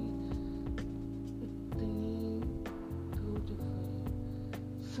इतनी ब्यूटीफुल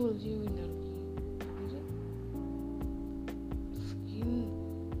फुलझी हुई लड़की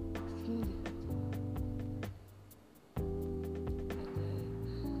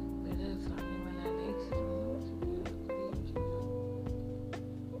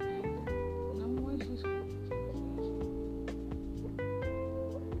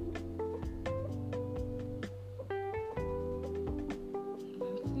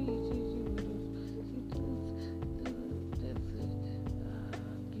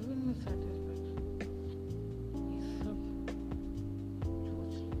given me satisfaction.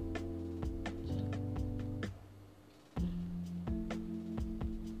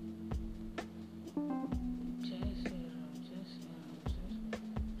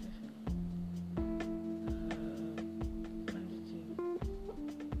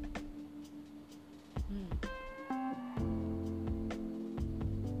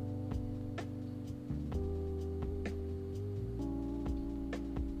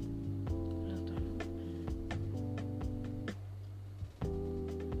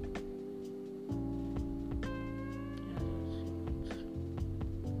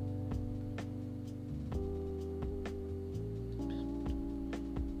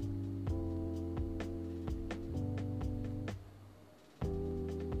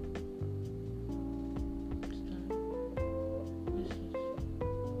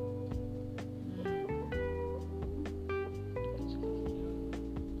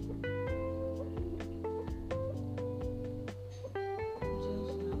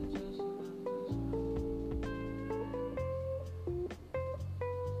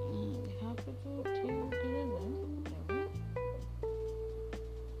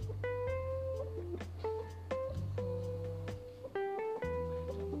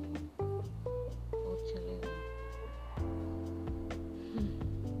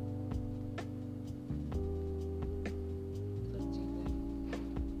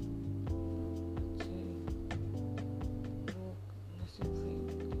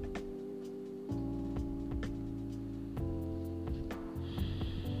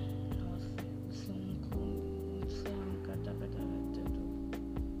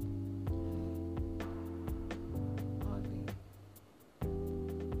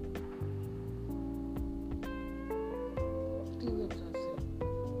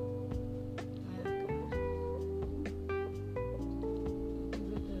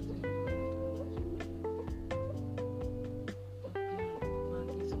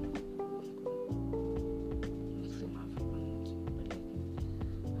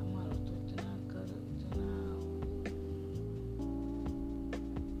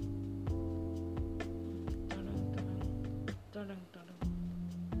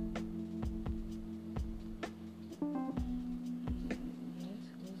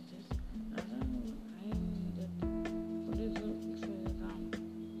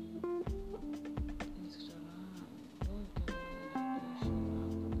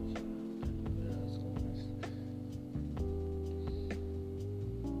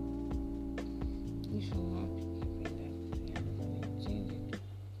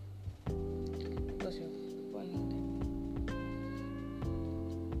 was your point in time?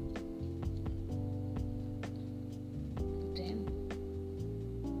 Then,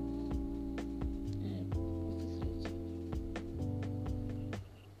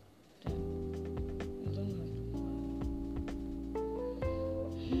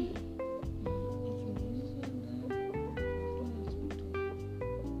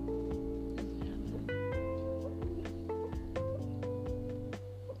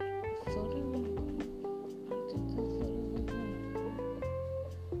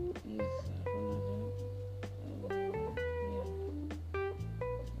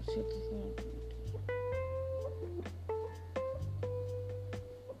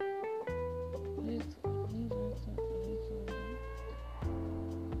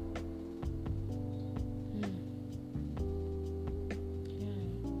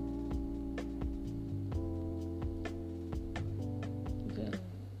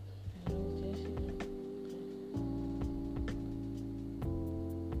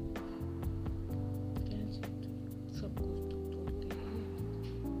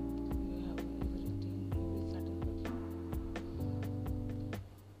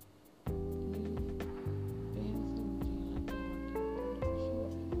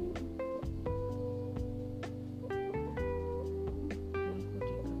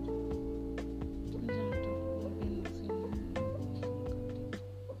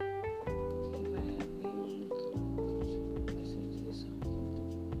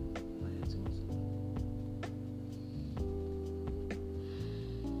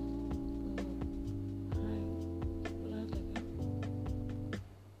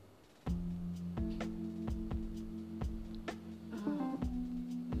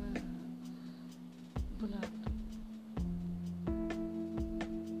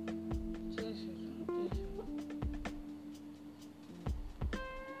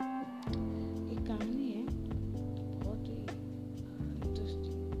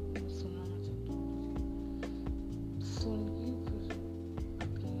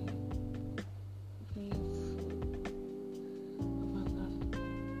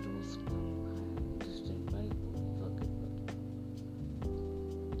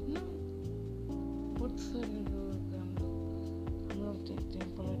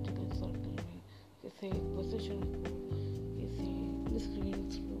 position किसी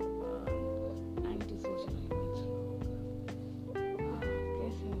discriminates लोग anti-social elements लोग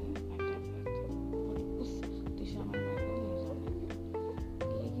कैसे अटैक करते हैं और उस दिशा में मेरे को नहीं जाना है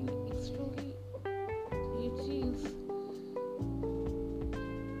लेकिन एक्सट्रोली ये चीज़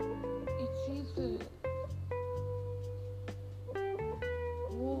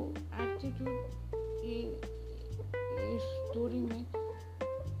वो एटीट्यूड ये स्टोरी में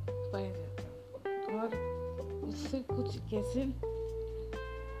पाया जाता है और उससे कुछ कैसे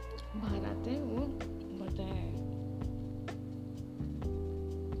बाहर आते हैं वो बताया है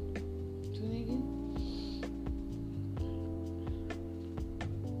सुनेगी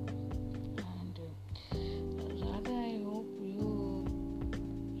and Radha I hope you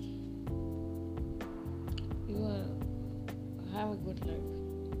have a good life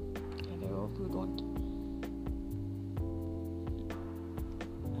and I hope you don't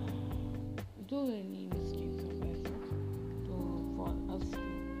do any mistakes of myself for us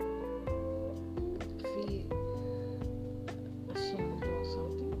to feel ashamed or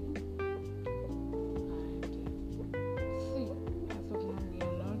something. And see, as of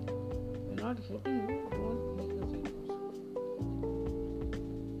now we're not hitting you. Don't make us like us.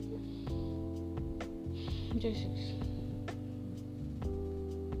 Jai Shri Krishna.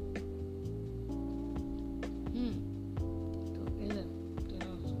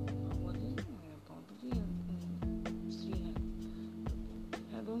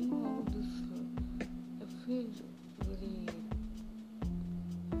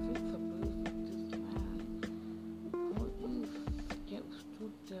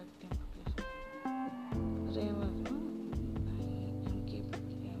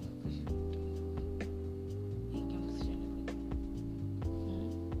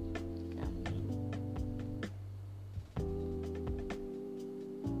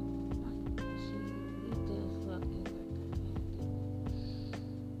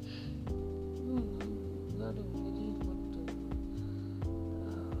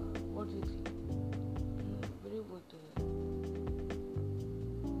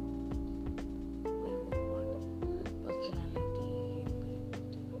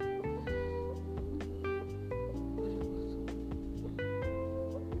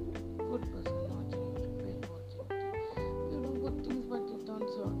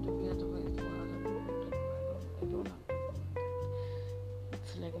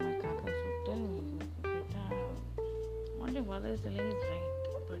 Like my Kaka would tell me father is telling is right,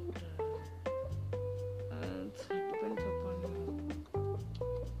 but it depends upon you.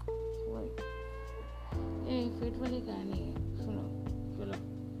 Why? Faithfully kani suno, chalo.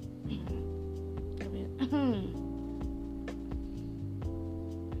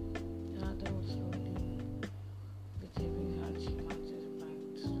 Radha was slowly behaving how she wants to reply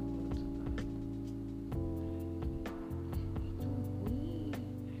to both of them.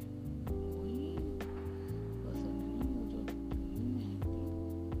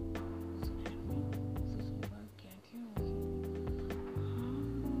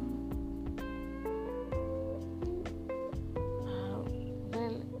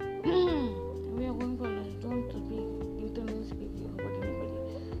 We are going for lunch. Don't speak internally speaking about anybody.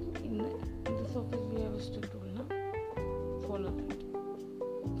 In this office, we have a strict rule, no? Follow that.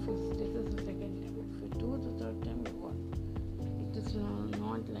 This is the second time. If you do the third time, you won. It is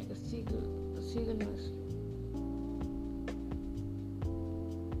not like a seagull nest.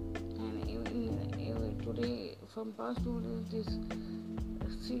 And even today, from past 2 days, this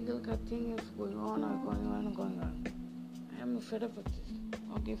seagull thing is going on. I am fed up with this.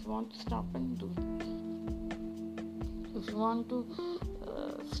 Okay, if you want to stop and do it. If you want to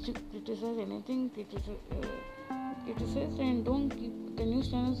criticize anything, criticize and don't keep. The news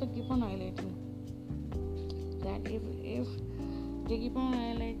channels keep on highlighting that if they keep on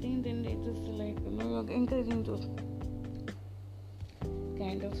highlighting, then it is like you're encouraging those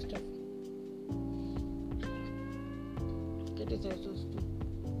kind of stuff. Criticize those too.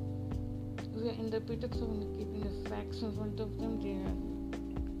 In the pretext of keeping the facts in front of them, they are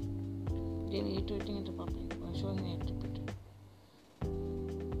reiterating it to public or showing the attribute.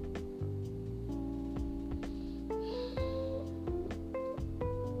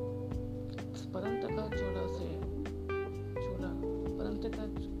 Parantaka Chola say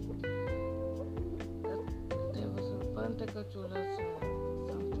there was a Parantaka Chola's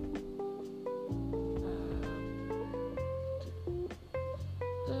something.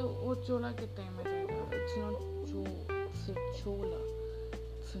 The Chola ke time it's not Chola.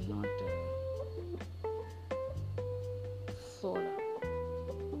 It's not Sola.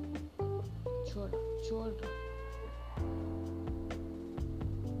 Chola.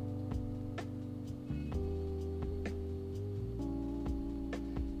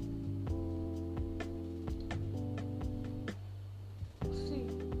 See,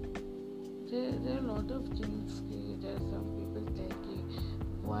 there are a lot of things. There are some people thinking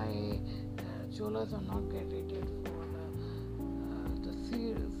why Cholas are not credited for the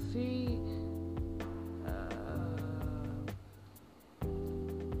sea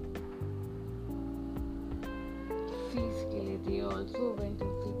seas ke liye. They also went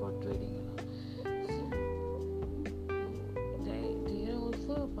in seaport trading, So they are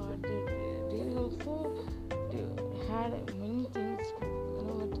also a part. They also had many things,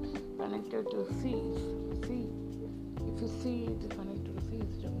 connected to seas. See, if you see it is connected to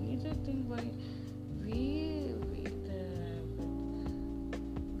seas, the major thing why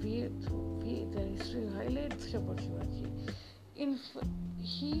the history highlights about Shivaji.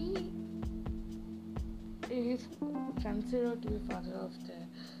 He is considered to be father of the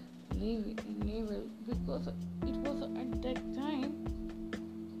naval because it was at that time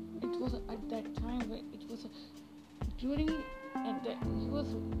when it was during he was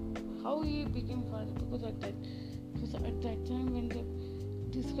how he became father because it was at that time when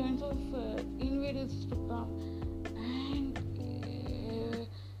these kinds of invaders to come and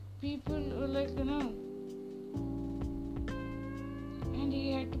people were like and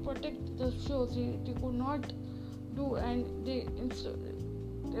he had to protect the shores. They could not do, and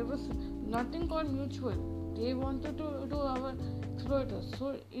there was nothing called mutual. They wanted to do our exploiters.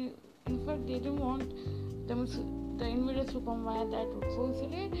 So in fact they didn't want the invaders to come via that route. So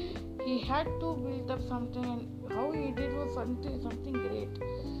he had to build up something, and how he did was something great.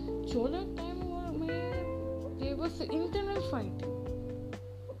 Chola time there was internal fighting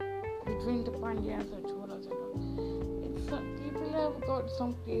between the Pandyas and Cholas and all. People have got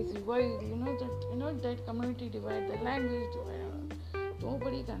some crazy why that community divide, the language divide.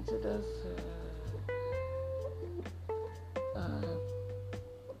 Nobody considers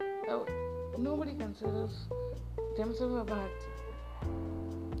themselves a Bharati.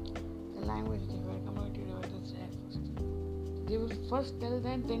 The language divide, community divide is there first. They will first tell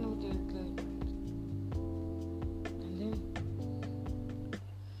that, then they will tell it. And then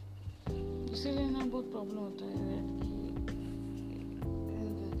इसीलिए बहुत problem होता है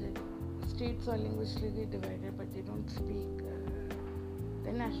states are linguistically divided, but they don't speak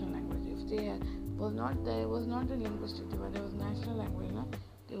the national language. If there was not a linguistic divide, there was national language,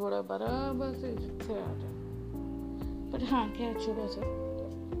 they would have barabar se पर हाँ क्या छोटा सा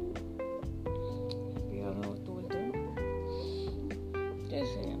told them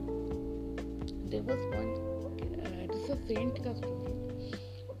जैसे there was one it is a saint का story.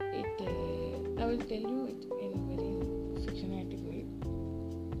 I will tell you it in very fictionatic way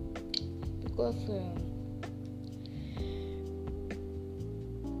because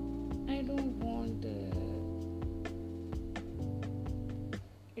I don't want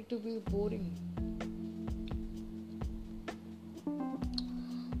it to be boring.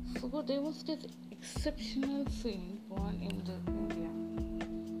 So there was this exceptional saint born in India,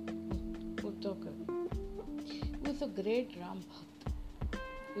 Uttarakhand. He was a great Ram Bhakt.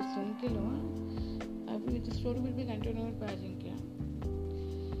 You सुन के लो अभी the story will be continued by Ajinkya.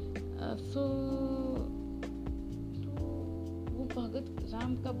 So वो भगत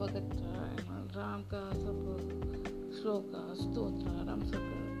राम का भगत था, राम का सब श्लोक स्तोत्र राम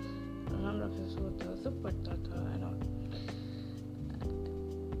रक्षा स्तोत्र सब पढ़ता था and all.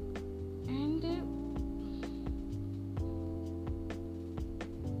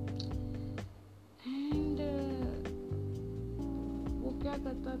 क्या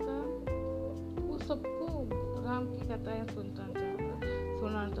करता था वो सबको राम की कथाएं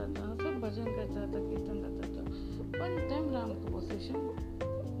सुनाता था, सब भजन करता था, कीर्तन करता था. वन टाइम राम को पोजीशन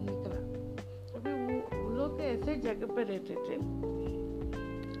निकला. अभी वो लोग ऐसे जगह पे रहते थे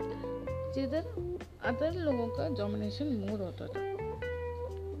जिधर अदर लोगों का डोमिनेशन मोर होता था.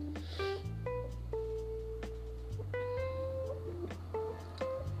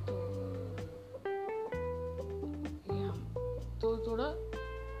 तो थोड़ा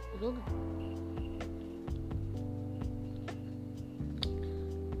लोग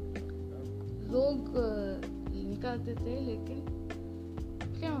निकालते थे, लेकिन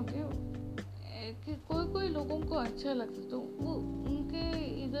क्या हो गया कि कोई लोगों को अच्छा लगता तो वो उनके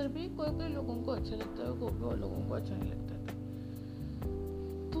इधर भी कोई लोगों को अच्छा लगता है, कोई लोगों को अच्छा नहीं लगता था.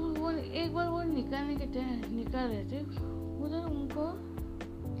 तो वो एक बार वो निकाल रहे थे उधर, उनको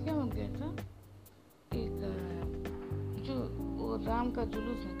क्या हो गया था, एक जो वो राम का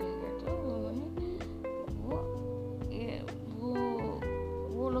जुलूस निकल गया था. उन्होंने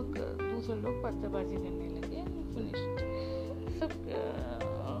वो लोग दूसरे लोग पत्थरबाजी करने लगे. फिनिश सब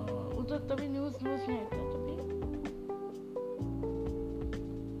उधर तभी न्यूज़ नहीं आता.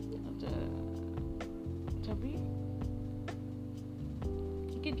 तभी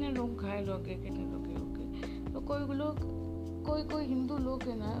कितने लोग घायल हो गए, कितने लोग हो गए. तो कोई हिंदू लोग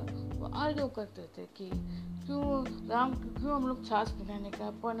है ना, वो आर्ग्यू करते थे कि क्यों हम लोग छाछ पिलाने का,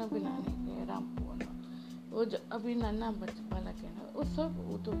 पानी पिलाने के राम को वो अभी नाना बच्चा बालक है ना, वो सब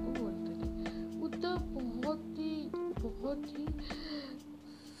उद्धव को बोलते थे. उद्धव बहुत ही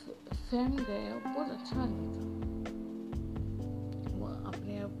सहम गया, बहुत अच्छा नहीं था. वो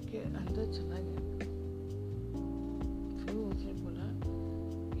अपने आप के अंदर चला गया. फिर उसने बोला,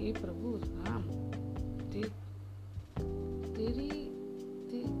 ये प्रभु राम तेरी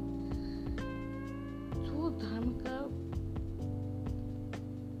जो धर्म का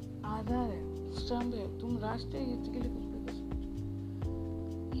आधार है, स्तंभ है, तुम राष्ट्रीय हित के लिए कुछ भी कर सकते.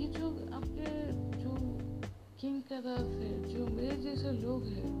 ये जो आपके जो किंग का दास है, जो मेरे जैसे लोग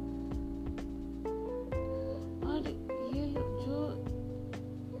हैं, और ये जो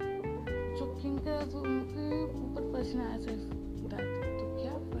किंग का दास उनके ऊपर प्रश्न ऐसे उठाते, तो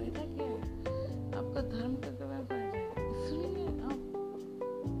क्या फायदा क्या है आपका धर्म का, क्या फायदा है. इसलिए आप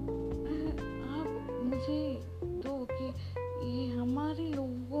मुझे दो कि ये हमारे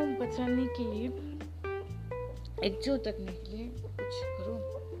लोगों को बचाने के लिए, एकजुट रखने के लिए कुछ करो,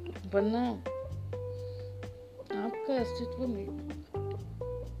 वरना आपका अस्तित्व में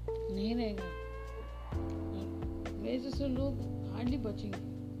नहीं रहेगा. मेरे जैसे लोग हार्डली बचेंगे,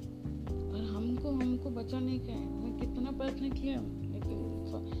 और हमको बचाने का है. मैं कितना प्रयत्न किया लेकिन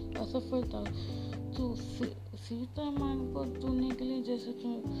असफल था. तो सीता मान को ढूंढने के लिए जैसे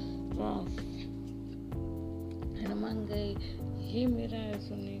हनुमान गए, ये मेरा है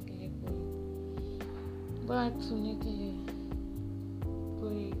सुनने के लिए, कोई बात सुनने के लिए,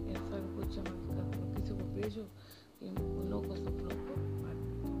 कोई ऐसा कुछ चमत्कार किसी को भेजो कि उन लोगों को, सब लोग को बात.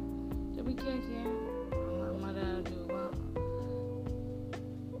 तभी क्या किया, हमारा जो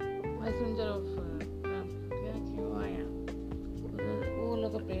मैसेंजर ऑफ राम क्या किया, वो आया, वो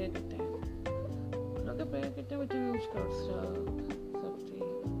लोग प्रेयर करते हैं, ह्यूज क्राउड्स सब थे.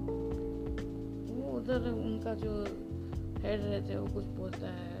 वो उधर उनका जो हेड रहते हैं वो कुछ बोलता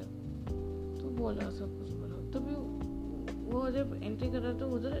है, तो बोला, सब कुछ बोला. तभी वो जब एंट्री कर रहा था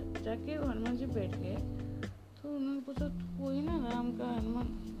उधर जाके हनुमान जी बैठ गए. तो उन्होंने पूछा, तो वही ना राम का हनुमान.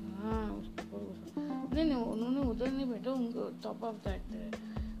 हाँ, उसको नहीं, उन्होंने उधर नहीं बैठा, उनको टॉप ऑफ दैट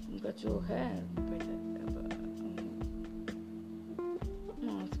उनका जो है बैठा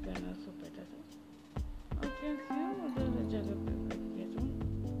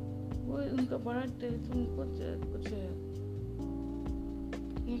बड़ा टेस्ट उनको कुछ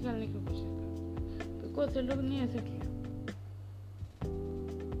निकालने की कोशिश करते, बिकॉज ये लोग नहीं ऐसे किया।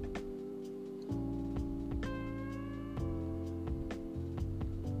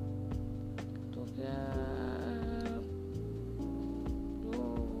 तो क्या जो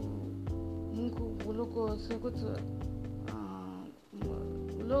उनको वो लोग को ऐसे कुछ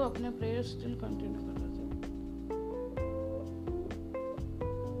लोग अपने प्रेयर स्टिल कंटिन्यू कर रहे थे।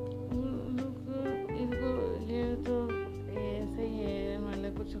 लोग इनको ये तो ऐसे ही है,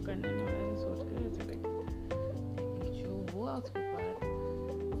 मतलब कुछ करने नहीं वाला सोच के ऐसे लेकिन जो हुआ उसके बाद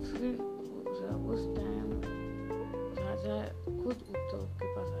फिर उस टाइम राजा खुद उद्धव के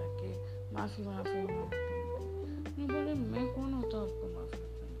पास आके माफ़ी नहीं बोले, मैं कौन होता हूँ आपको माफ़ी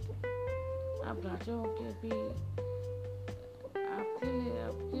मांगने? आप राजा हो के अभी आपके लिए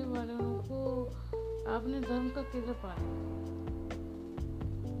आपके वालों को आपने धर्म का कैसे पालन?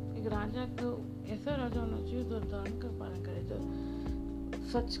 एक राजा को ऐसा राजा होना चाहिए जो धर्म का पालन करे, जो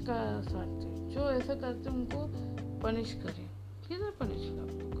सच का साथ दे, जो ऐसा करते उनको पनिश करे। किधर पनिश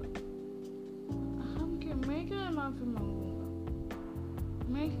करूँगा? मैं क्या माफ़ी मांगूंगा?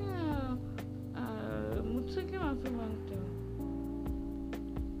 मैं क्या मुझसे क्या माफ़ी मांगते हो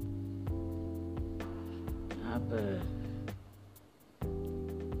आप?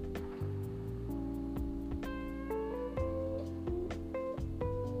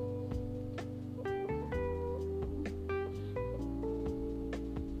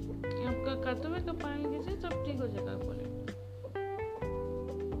 आपका कर्तव्य का पालन कीजिए, सब ठीक हो जाएगा बोले।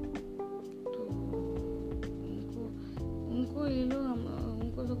 तो उनको ये लोग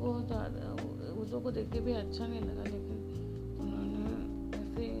उनको तो बहुत उनको को देख के भी अच्छा नहीं लगा, लेकिन उन्होंने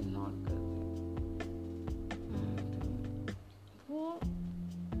ऐसे इग्नोर कर दिया।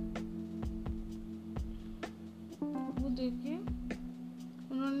 वो देख के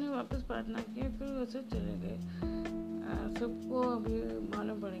उन्होंने वापस प्रार्थना की, फिर वैसे चले गए। सबको अभी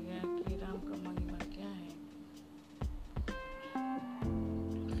मालूम पड़ गया कि राम का महिमा क्या है।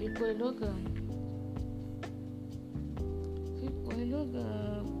 फिर कोई लोग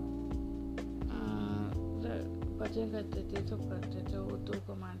भजन करते थे, सब करते थे, उद्धव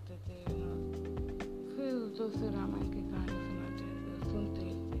को मानते थे, फिर उद्धव से रामायण की कहानी सुनते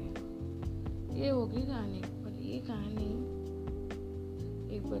थे। ये होगी कहानी, पर ये कहानी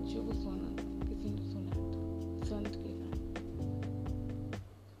एक बच्चे को किसी ने सुना था, संत की कहानी।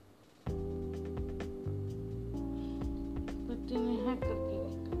 बच्चे ने हैक करके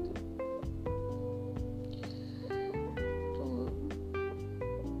देखा था। तो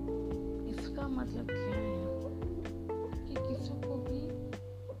इसका मतलब क्या है कि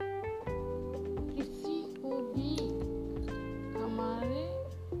किसी को भी हमारे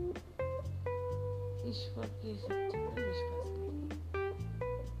ईश्वर की शक्ति पर विश्वास करें।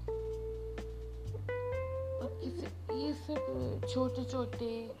 और ये सब छोटे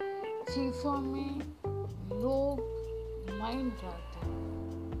छोटे चीजों में लोग माइंड डालते हैं,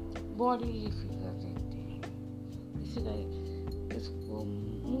 बॉडी फिगर देखते हैं, इसको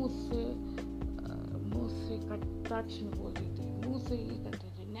मुंह से टच में बोल देते हैं, मुंह से ये करते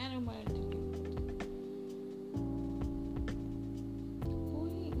थे, नैरो माइंड।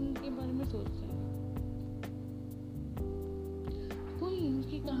 कोई इनके बारे में सोचता है, कोई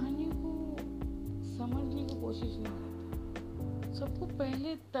इनकी कहानी को समझने की कोशिश नहीं करता। सबको पहले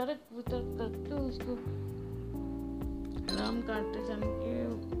तर्क वितर्क करते उसको राम काटते जान के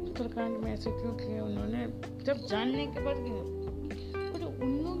उत्तराखंड में ऐसे क्यों किए उन्होंने, जब जानने के बाद पर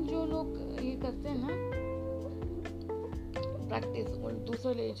उन लोग जो लोग ये करते हैं ना प्रैक्टिस, और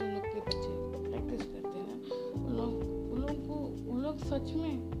दूसरे रिलीजन लोग के बच्चे प्रैक्टिस करते हैं ना, उन लोग सच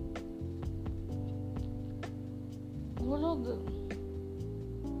में वो लोग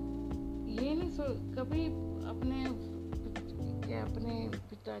ये नहीं कभी अपने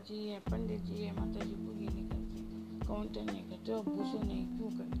पिताजी या पंडित जी या माता जी को ये नहीं करते, काउंटर नहीं करते, और पूछो नहीं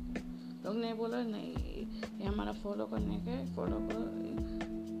क्यों करते। लोग ने बोला नहीं ये हमारा फॉलो करने का है, फॉलो करो,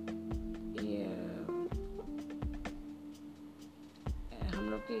 ये हम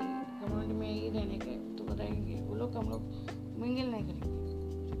लोग की कम्युनिटी में ही रहने के तो रहेंगे, वो लोग हम लोग मिंगल नहीं करेंगे।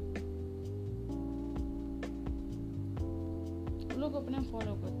 वो लोग अपना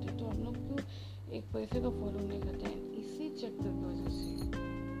फॉलो करते, तो हम लोग क्यों एक पैसे का फॉलो नहीं करते हैं? इसी चक्कर की वजह से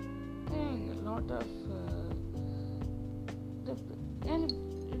lot of and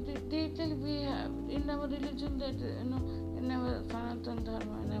they tell we have in our religion that in our Sanatana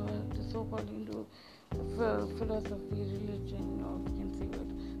Dharma, in our the so-called Hindu philosophy, religion, or we can say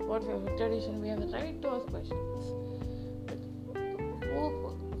what we have a tradition, we have the right to ask questions. But वो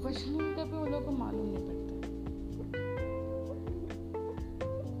questioning का भी उन लोगों को मालूम नहीं पड़ता।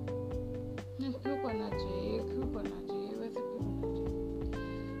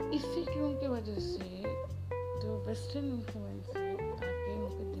 इसी क्यों की वजह से जो वेस्टर्न इन्फ्लुएंस है आके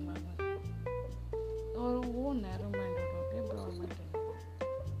उनके दिमाग में और वो नैरो माइंडेड हो गए, ब्रॉड माइंडेड हो गए।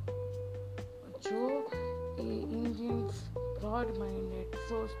 जो इंडियंस ब्रॉड माइंडेड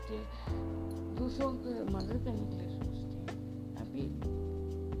सोचते दूसरों को मदद करने के लिए सोचते हैं, अभी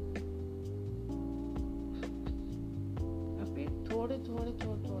थोड़े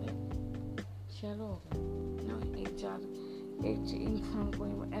चलो हो गए ना। एक इंसान को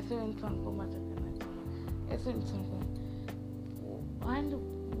ऐसे इंसान को मदद करना चाहिए, ऐसे इंसान को एंड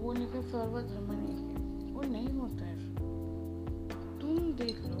वो लेकर सर्वधर्म नहीं, वो नहीं होता है। तुम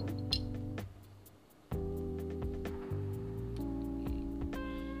देख लो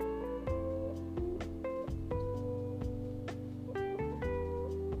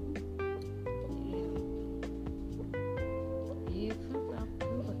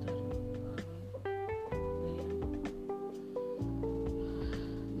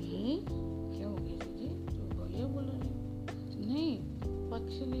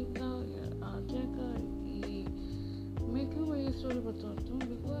स्टोरी बताती हूँ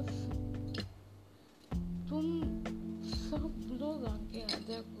बिकॉज तुम सब लोग आके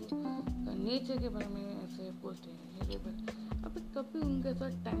आद्या को नेचर के बारे में ऐसे बोलते हैं, अभी कभी उनके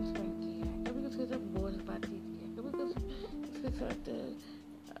साथ टाइम स्पेंड किया है, कभी उसके साथ बोल बातचीत की है, कभी उसके साथ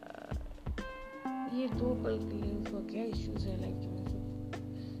ये 2 पल के लिए उसका क्या इश्यूज है लाइफ में,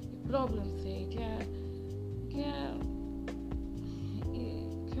 प्रॉब्लम्स है क्या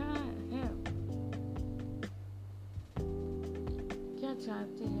क्या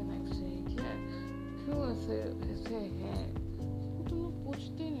चाहते हैं लाइफ से, क्या क्यों ऐसे है, तो तुम लोग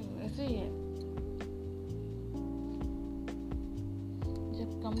पूछते नहीं, ऐसे ही है। जब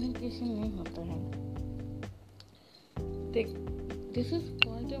कम्युनिकेशन नहीं होता है, this is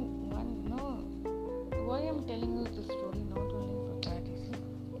called one know why I am telling you this story not only for that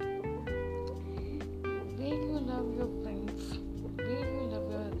way you love your friends, way you love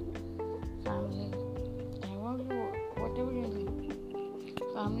your family, I want you whatever you do.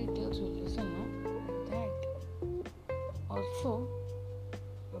 Family tells you listen like that. Also,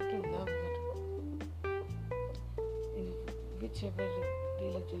 you have to love her in whichever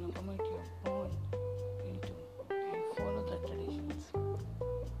religion or community you are born into and follow the traditions.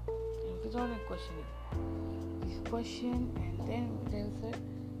 And without a questioning, this question and then there is a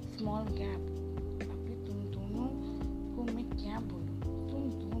small gap. अभी तुम दोनों को मैं क्या बोलूँ? तुम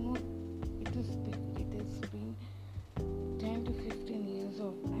दोनों it has been 10 to 15 years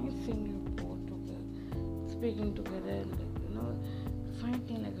of seeing you both together, speaking together,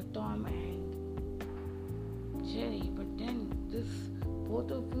 fighting like a Tom and Jerry. But then both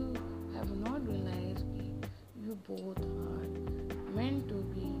of you have not realized you both are meant to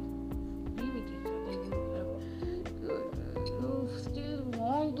be with each other. You still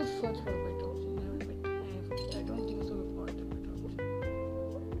want to search for a better option. I don't think so. We've got a better option.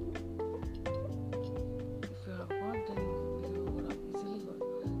 If you have got, then you would have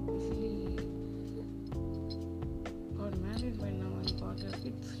easily got married by now and got your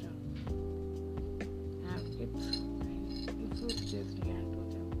kids. Have kids and influence this hand to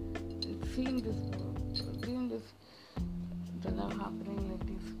them. And seeing this, the love happening like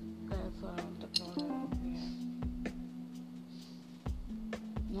these guys around the corner.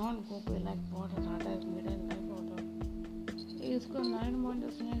 Not go by like what Radha has made a life out of. इसको 9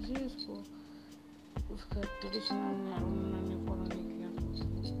 months से इसको उसका traditional ने follow नहीं किया, तो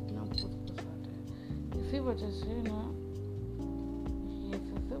इतना बहुत पसंद है। इसी वजह से ना ये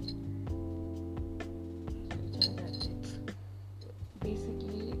सब चल जाते हैं।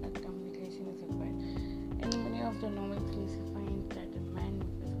 Basically, a communication is required. In many of the normal cases, you find that a man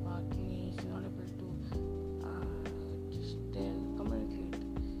is working, he is not able to communicate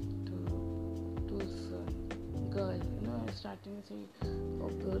to his girl. Starting से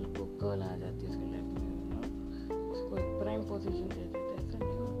गर्ल आ जाती है उसके लाइफ में, उसको एक प्राइम पोजीशन दे देते हैं, ऐसा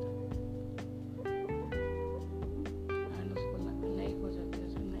नहीं होता एंड उसको लाइक हो जाती है,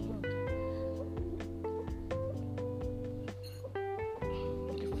 ऐसा नहीं होता।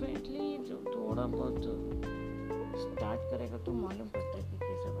 डिफरेंटली जो थोड़ा बहुत स्टार्ट करेगा तो मालूम पड़ता है कि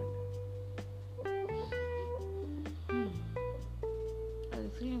कैसे बने।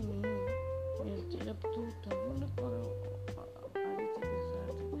 इसलिए जब तू तब ना करो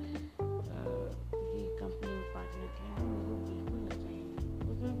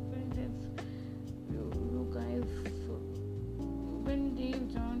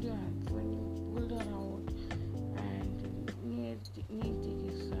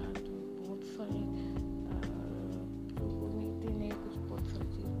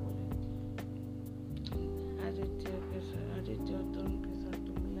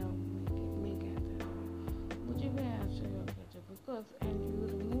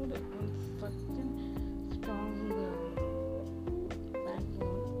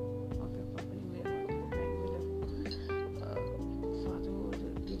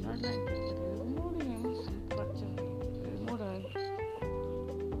like removed him such a way. Removed her,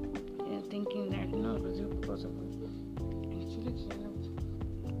 thinking that no, it was because of her. Actually,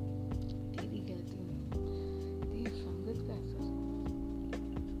 तेरी गलती नहीं, तेरी संगत का असर है.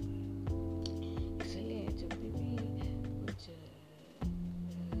 इसलिए जब भी कुछ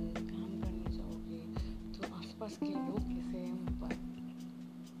काम करने जाओगे तो आसपास के लोग कैसे हैं उन पर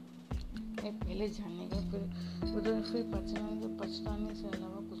पहले जानने का, फिर पछताने से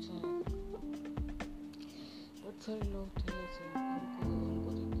अलावा कुछ नहीं. बहुत सारे लोग थे ऐसे,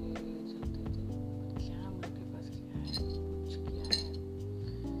 उनको देख के चलते थे, क्या उनके पास क्या है, कुछ क्या है.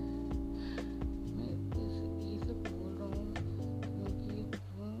 मैं ये सब बोल रहा हूँ क्योंकि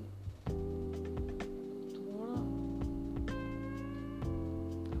तुम थोड़ा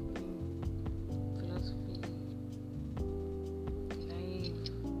अपनी फिलोसफी,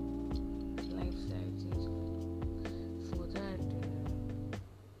 लाइफस्टाइल चेंज करो, सो दैट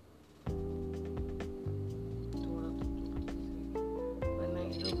थोड़ा तो वरना ये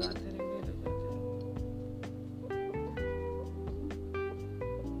लोग आते रहेंगे तो जाते रहेंगे.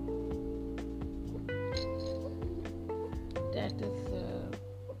 That is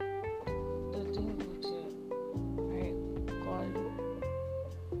the thing which I called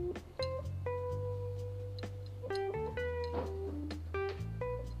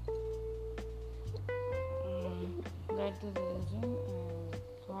that is the reason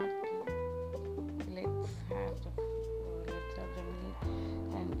thought let's have the meal.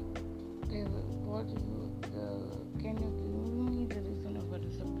 And what can you give me the reason of a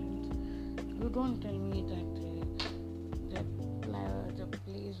disappearance? You don't tell me that the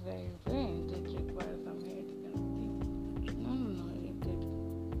place where you went it requires some head kind of thing. No, it did.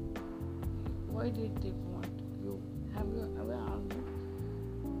 Why did they want you? Have you ever asked them?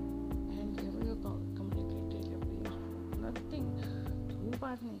 And have you communicated your feelings? Nothing. तू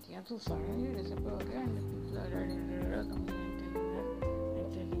बात नहीं किया, तू suddenly disappear हो गया, and people are coming and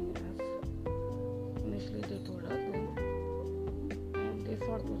telling us. Initially they told us then, and they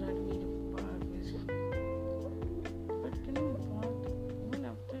thought that we were busy. But you know what? Even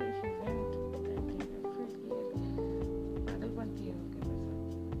after she went, I think I felt weird. पागलपंती है उनके वैसा.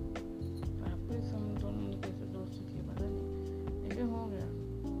 वापस हम दोनों ने कैसे दोस्ती की पता नहीं, लेकिन हो गया.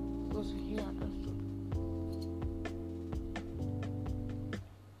 Because he understood.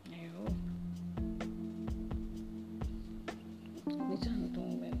 I hope. मैं जानता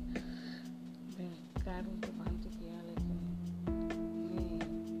हूँ मैं कारों को बांध किया, लेकिन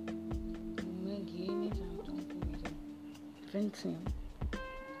मैं ये नहीं जानता हूँ कि मेरे फ्रेंड्स ने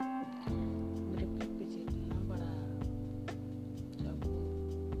मेरे पीठ पीछे इतना बड़ा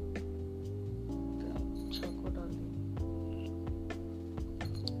चाकू डाल दिया.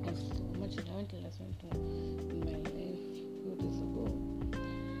 I so much learned lesson in my life few days ago,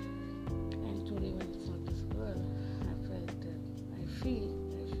 and today when I saw this girl, I feel I should.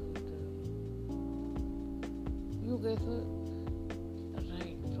 You guys were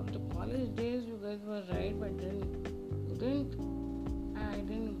right from the college days. You guys were right, but then you didn't. I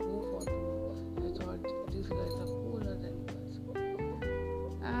didn't go for you. I thought these guys are cooler than you guys.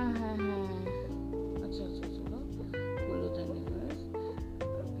 अच्छा चलो, cooler than you guys.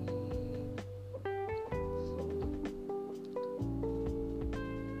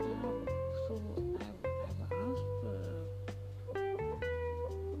 So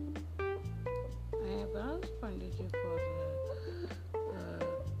I've asked Panditji for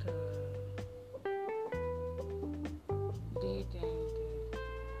the date and the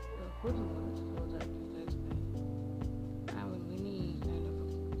good news so that you guys can have a mini kind of a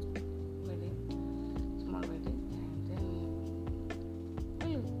wedding, small wedding, and then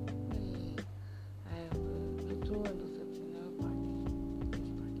we'll have the throw and reception, have a party,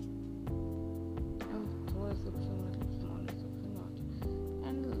 huge party. And throw reception, small reception, not.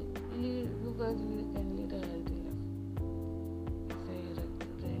 And you guys can lead a healthy life.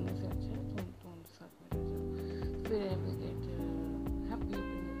 से रहने से अच्छा है तुम साथ में रह जाओ, फिर we get happy.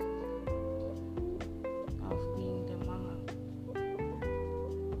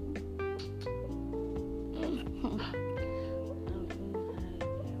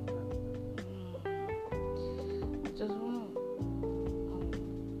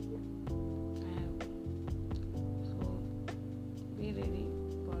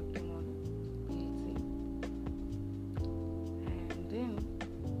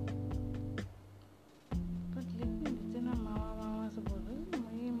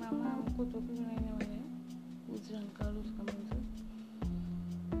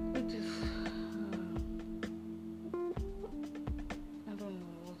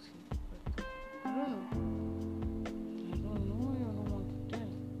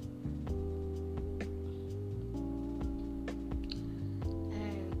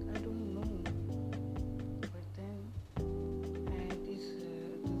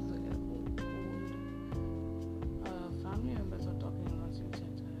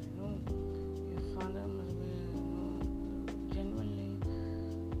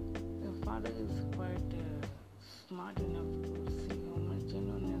 father is quite smart enough to see how much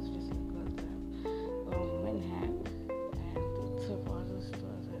genuineness recycles that men have, and it's a father's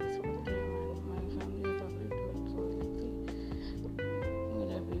choice. I respect him, and my family has agreed to it. So let's see.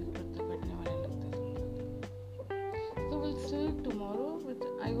 Maybe so we'll see you tomorrow with.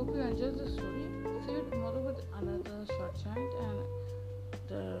 I hope you enjoyed the story. See you tomorrow with another short chant and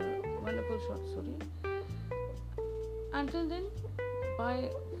the wonderful short story. Until then, bye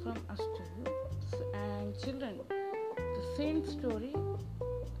from us to you. And children, the same story,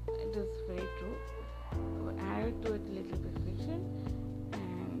 it is very true. We added to it a little bit fiction,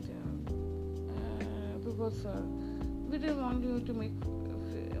 and because we didn't want you to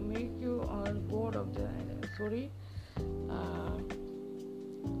make you all bored of the story.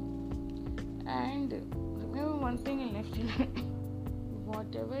 And remember one thing in life,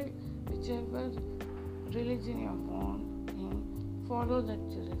 whichever religion you are born in, follow that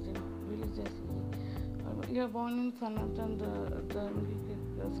religion religiously. You are born in Sanatan, the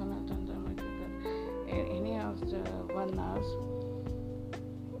Sanatan Dharma, any of the Varnas,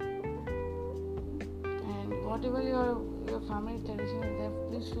 and whatever your family tradition is there,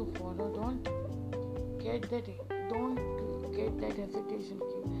 please do follow. Don't get that hesitation.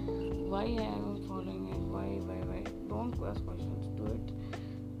 Why I am following it? Why? Don't ask questions. Do it,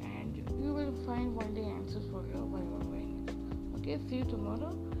 and you will find one day answers for your why. Okay, see you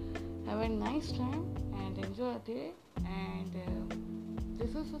tomorrow. Have a nice time and enjoy the day. And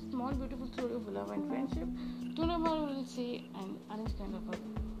this is a small, beautiful story of love and friendship. Tomorrow we will see an arranged kind of a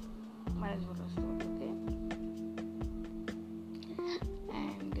marriage story. Okay,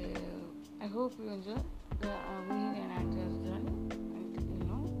 and I hope you enjoy the Mihir and actor's journey.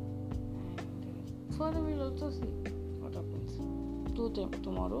 Further, we'll also see what happens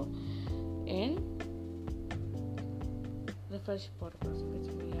tomorrow in the fresh podcast which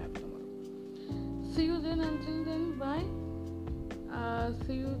we have tomorrow. See you then. Until then, bye.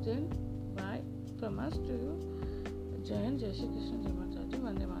 See you then. Bye. From us to you. Jai Hind, Jai Shri Krishna, Jai Mata Di,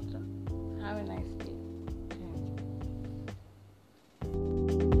 Vande Mataram. Have a nice day.